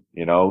and,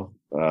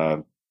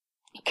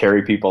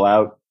 carry people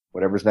out,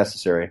 whatever's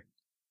necessary.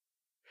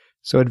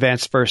 So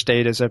advanced first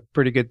aid is a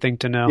pretty good thing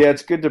to know. Yeah,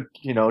 it's good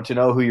to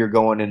know who you're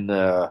going in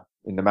the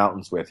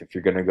mountains with. If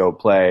you're going to go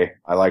play,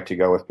 I like to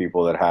go with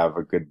people that have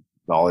a good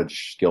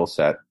knowledge skill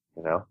set,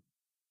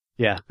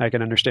 Yeah, I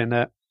can understand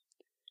that.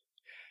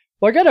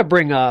 Well, I got to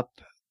bring up,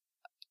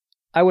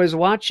 I was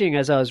watching,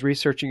 as I was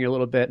researching you a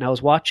little bit, and I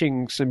was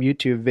watching some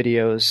YouTube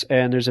videos,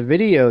 and there's a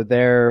video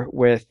there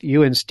with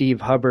you and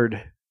Steve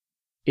Hubbard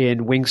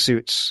in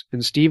wingsuits,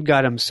 and Steve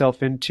got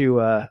himself into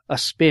a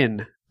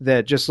spin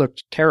that just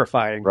looked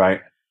terrifying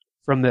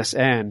from this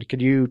end.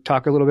 Could you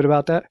talk a little bit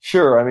about that?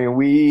 Sure. I mean,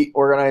 we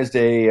organized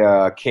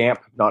a camp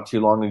not too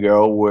long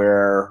ago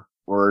where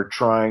we're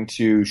trying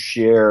to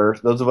share,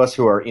 those of us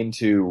who are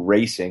into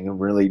racing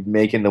and really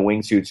making the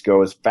wingsuits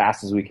go as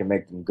fast as we can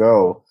make them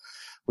go.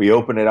 We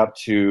open it up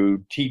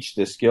to teach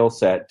the skill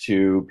set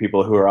to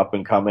people who are up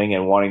and coming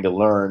and wanting to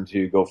learn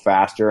to go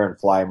faster and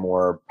fly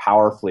more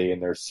powerfully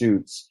in their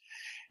suits.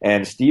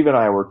 And Steve and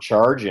I were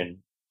charging.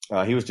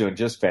 He was doing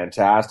just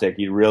fantastic.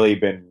 He'd really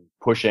been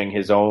pushing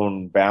his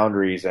own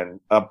boundaries and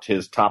upped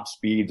his top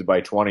speeds by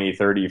 20,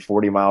 30,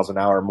 40 miles an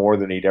hour more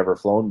than he'd ever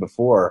flown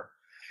before.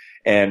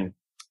 And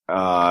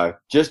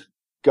just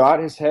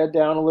got his head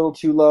down a little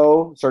too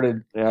low.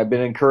 I've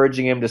been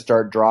encouraging him to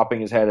start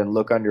dropping his head and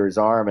look under his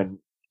arm. And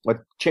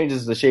what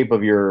changes the shape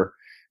of your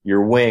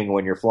wing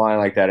when you're flying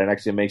like that, and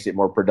actually makes it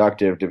more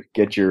productive to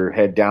get your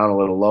head down a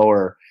little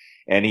lower.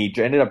 And he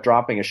ended up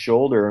dropping his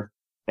shoulder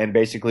and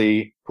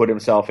basically he turned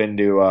himself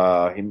into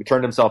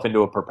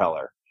a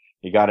propeller.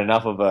 He got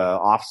enough of a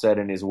offset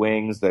in his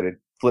wings that it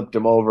flipped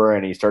him over,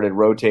 and he started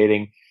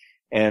rotating.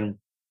 And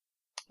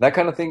that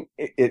kind of thing,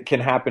 it can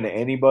happen to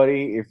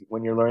anybody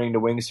when you're learning to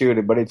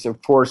wingsuit, but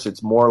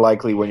it's more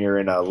likely when you're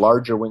in a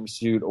larger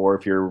wingsuit or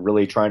if you're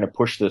really trying to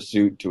push the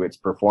suit to its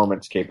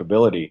performance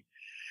capability.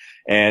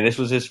 And this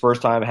was his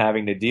first time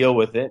having to deal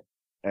with it.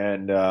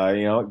 And,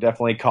 it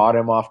definitely caught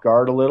him off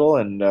guard a little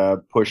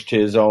and pushed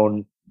his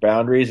own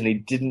boundaries, and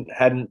he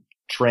hadn't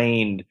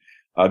trained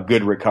a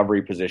good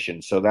recovery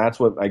position. So that's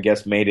what I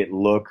guess made it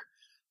look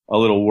a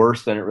little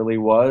worse than it really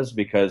was,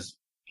 because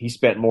he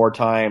spent more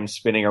time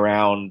spinning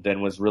around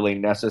than was really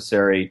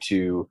necessary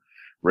to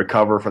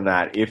recover from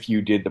that if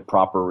you did the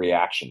proper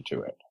reaction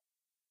to it.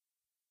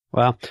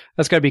 Wow,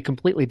 that's got to be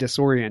completely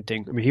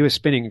disorienting. I mean, he was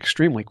spinning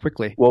extremely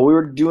quickly. Well, we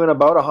were doing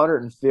about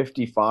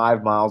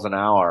 155 miles an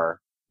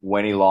hour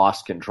when he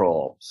lost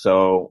control.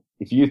 So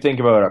if you think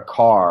about a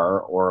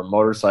car or a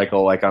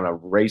motorcycle, like on a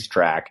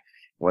racetrack,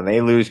 when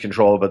they lose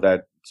control of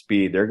that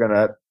speed,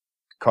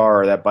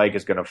 that bike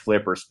is going to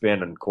flip or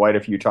spin quite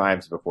a few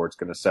times before it's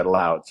going to settle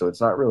out. So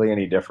it's not really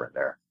any different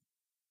there.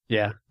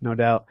 Yeah, no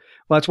doubt.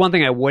 Well, that's one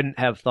thing I wouldn't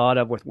have thought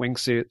of with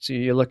wingsuits.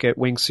 You look at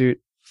wingsuit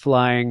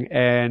flying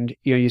and,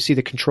 you see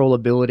the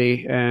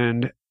controllability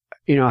and,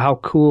 how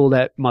cool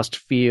that must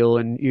feel,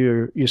 and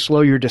you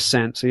slow your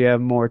descent so you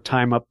have more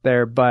time up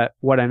there. But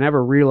what I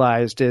never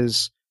realized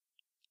is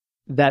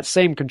that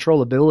same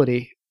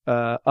controllability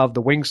of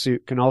the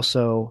wingsuit can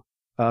also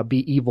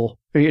be evil.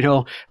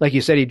 Like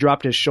you said, he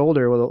dropped his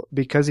shoulder. Well,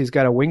 because he's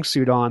got a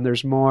wingsuit on,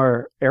 there's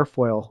more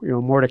airfoil,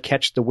 more to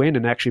catch the wind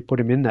and actually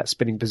put him in that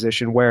spinning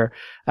position, where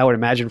I would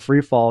imagine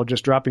free fall,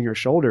 just dropping your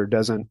shoulder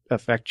doesn't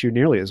affect you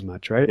nearly as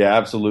much, right? Yeah,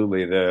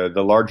 absolutely. The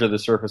larger the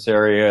surface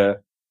area,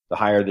 the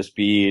higher the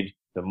speed,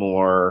 the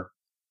more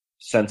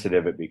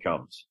sensitive it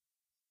becomes.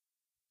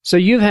 So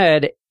you've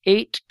had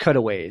 8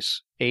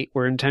 cutaways. 8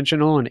 were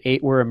intentional and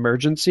 8 were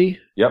emergency.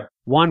 Yep.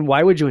 One,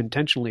 why would you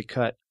intentionally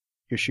cut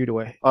your shoot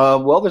away?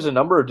 Well, there's a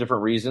number of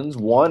different reasons.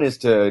 One is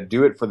to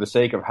do it for the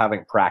sake of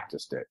having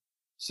practiced it.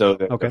 So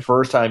that the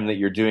first time that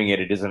you're doing it,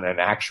 it isn't an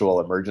actual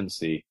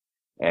emergency.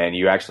 and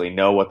you actually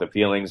know what the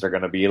feelings are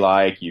going to be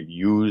like. You've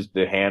used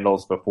the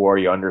handles before.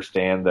 You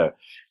understand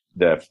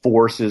the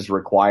forces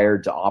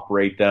required to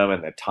operate them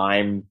and the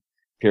time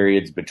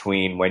periods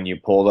between when you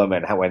pull them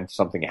and when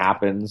something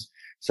happens.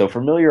 So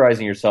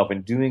familiarizing yourself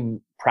and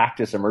doing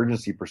practice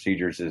emergency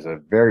procedures is a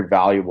very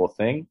valuable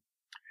thing.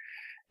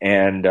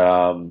 And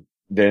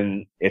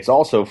then it's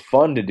also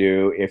fun to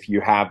do if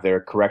you have the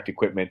correct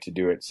equipment to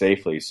do it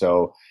safely.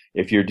 So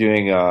if you're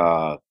doing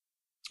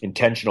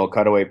intentional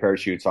cutaway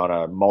parachutes on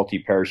a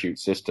multi-parachute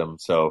system,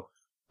 so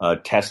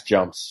test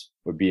jumps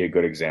would be a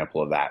good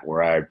example of that,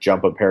 where I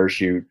jump a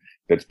parachute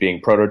that's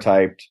being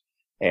prototyped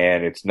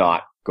and it's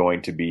not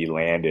going to be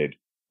landed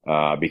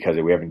because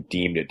we haven't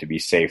deemed it to be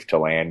safe to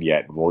land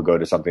yet. And we'll go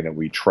to something that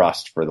we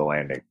trust for the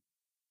landing.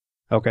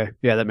 Okay.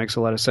 Yeah, that makes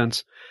a lot of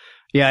sense.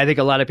 Yeah, I think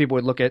a lot of people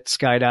would look at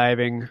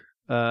skydiving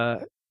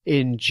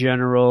in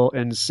general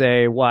and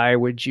say, why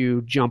would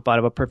you jump out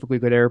of a perfectly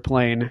good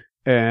airplane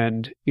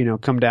and,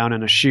 come down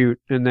in a chute?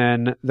 And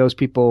then those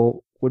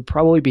people would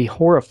probably be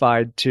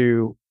horrified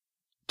to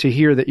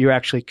hear that you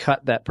actually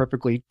cut that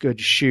perfectly good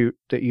chute,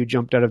 that you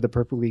jumped out of the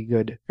perfectly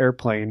good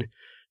airplane.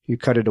 You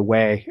cut it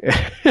away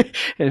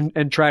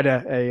and tried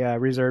a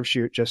reserve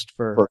chute just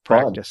for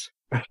practice.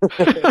 I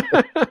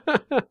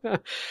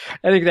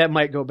think that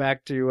might go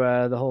back to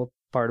the whole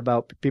part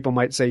about people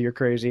might say you're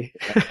crazy.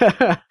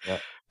 Yeah.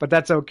 But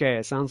that's okay.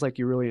 It sounds like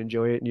you really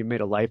enjoy it and you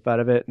made a life out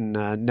of it,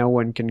 and no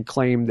one can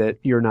claim that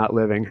you're not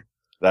living.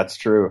 That's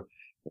true.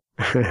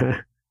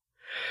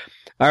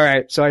 All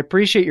right. So I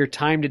appreciate your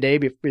time today,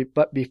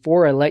 but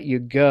before I let you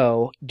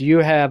go, do you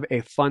have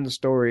a fun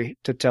story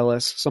to tell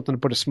us, something to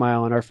put a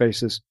smile on our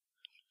faces?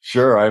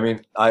 Sure. I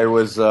mean, I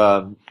was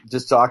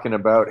just talking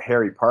about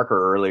Harry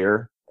Parker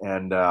earlier,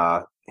 and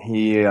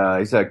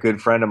he's a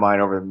good friend of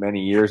mine over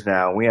many years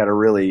now. We had a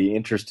really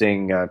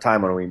interesting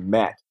time when we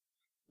met.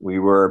 We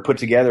were put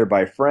together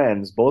by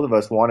friends. Both of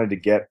us wanted to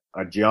get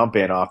a jump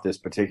in off this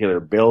particular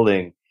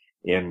building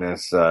in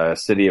this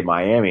city of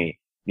Miami.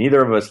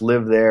 Neither of us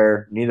lived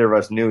there. Neither of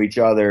us knew each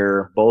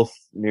other. Both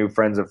knew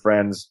friends of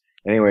friends.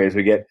 Anyways,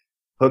 we get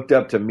hooked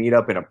up to meet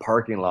up in a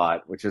parking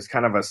lot, which is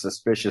kind of a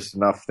suspicious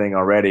enough thing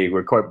already.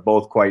 We're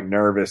both quite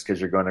nervous because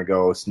you're going to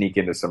go sneak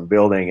into some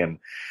building and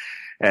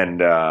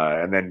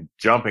then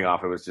jumping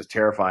off it was just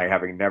terrifying,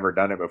 having never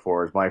done it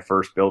before. It was my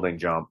first building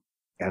jump.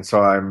 And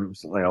so I'm,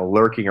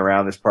 lurking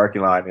around this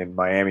parking lot in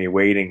Miami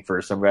waiting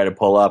for some guy to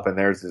pull up. And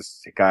there's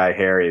this guy,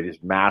 Harry, this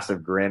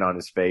massive grin on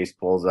his face,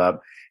 pulls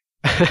up.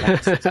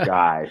 That's this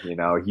guy,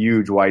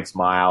 huge white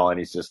smile, and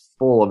he's just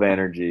full of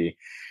energy.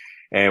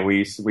 And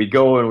we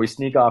go and we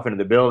sneak off into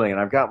the building,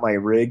 and I've got my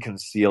rig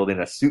concealed in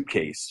a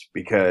suitcase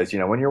because,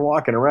 when you're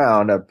walking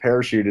around, a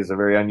parachute is a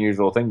very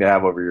unusual thing to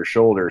have over your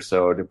shoulder.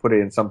 So to put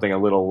it in something a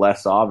little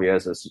less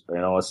obvious, a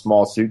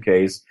small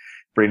suitcase,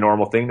 pretty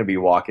normal thing to be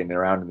walking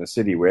around in the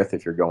city with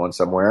if you're going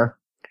somewhere.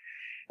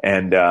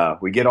 And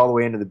we get all the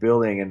way into the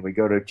building and we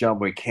go to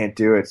jump. We can't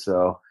do it.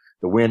 So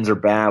the winds are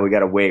bad. We got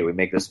to wait. We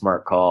make the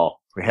smart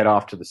call. We head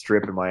off to the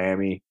Strip in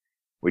Miami.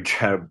 We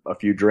have a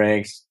few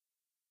drinks.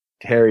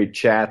 Harry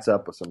chats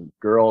up with some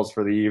girls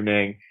for the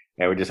evening,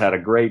 and we just had a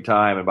great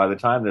time. And by the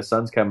time the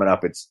sun's coming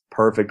up, it's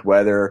perfect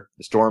weather.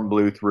 The storm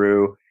blew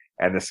through,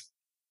 and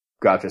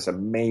got this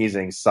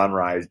amazing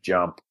sunrise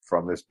jump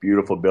from this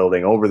beautiful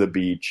building over the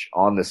beach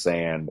on the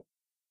sand.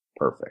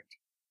 Perfect.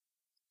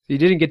 You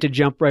didn't get to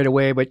jump right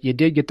away, but you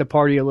did get to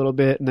party a little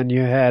bit, and then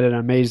you had an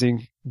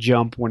amazing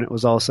jump when it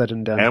was all said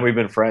and done. And we've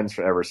been friends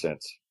ever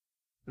since.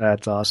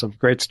 That's awesome.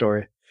 Great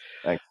story.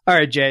 Thanks. All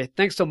right, Jay,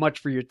 thanks so much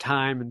for your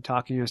time and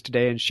talking to us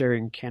today and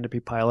sharing canopy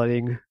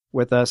piloting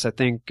with us. I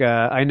think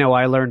I know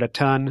I learned a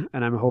ton,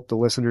 and I hope the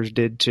listeners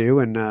did too.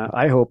 And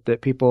I hope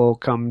that people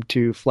come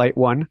to Flight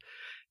One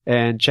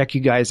and check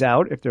you guys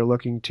out if they're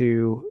looking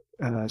to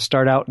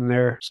start out in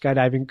their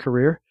skydiving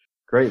career.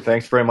 Great.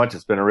 Thanks very much.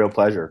 It's been a real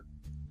pleasure.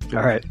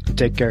 All right.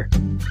 Take care.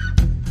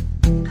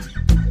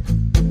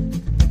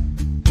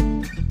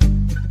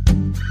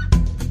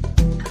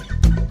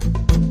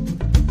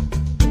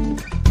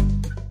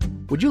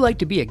 Would you like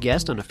to be a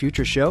guest on a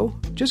future show?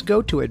 Just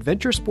go to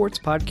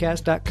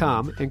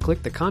adventuresportspodcast.com and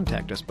click the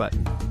Contact Us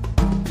button.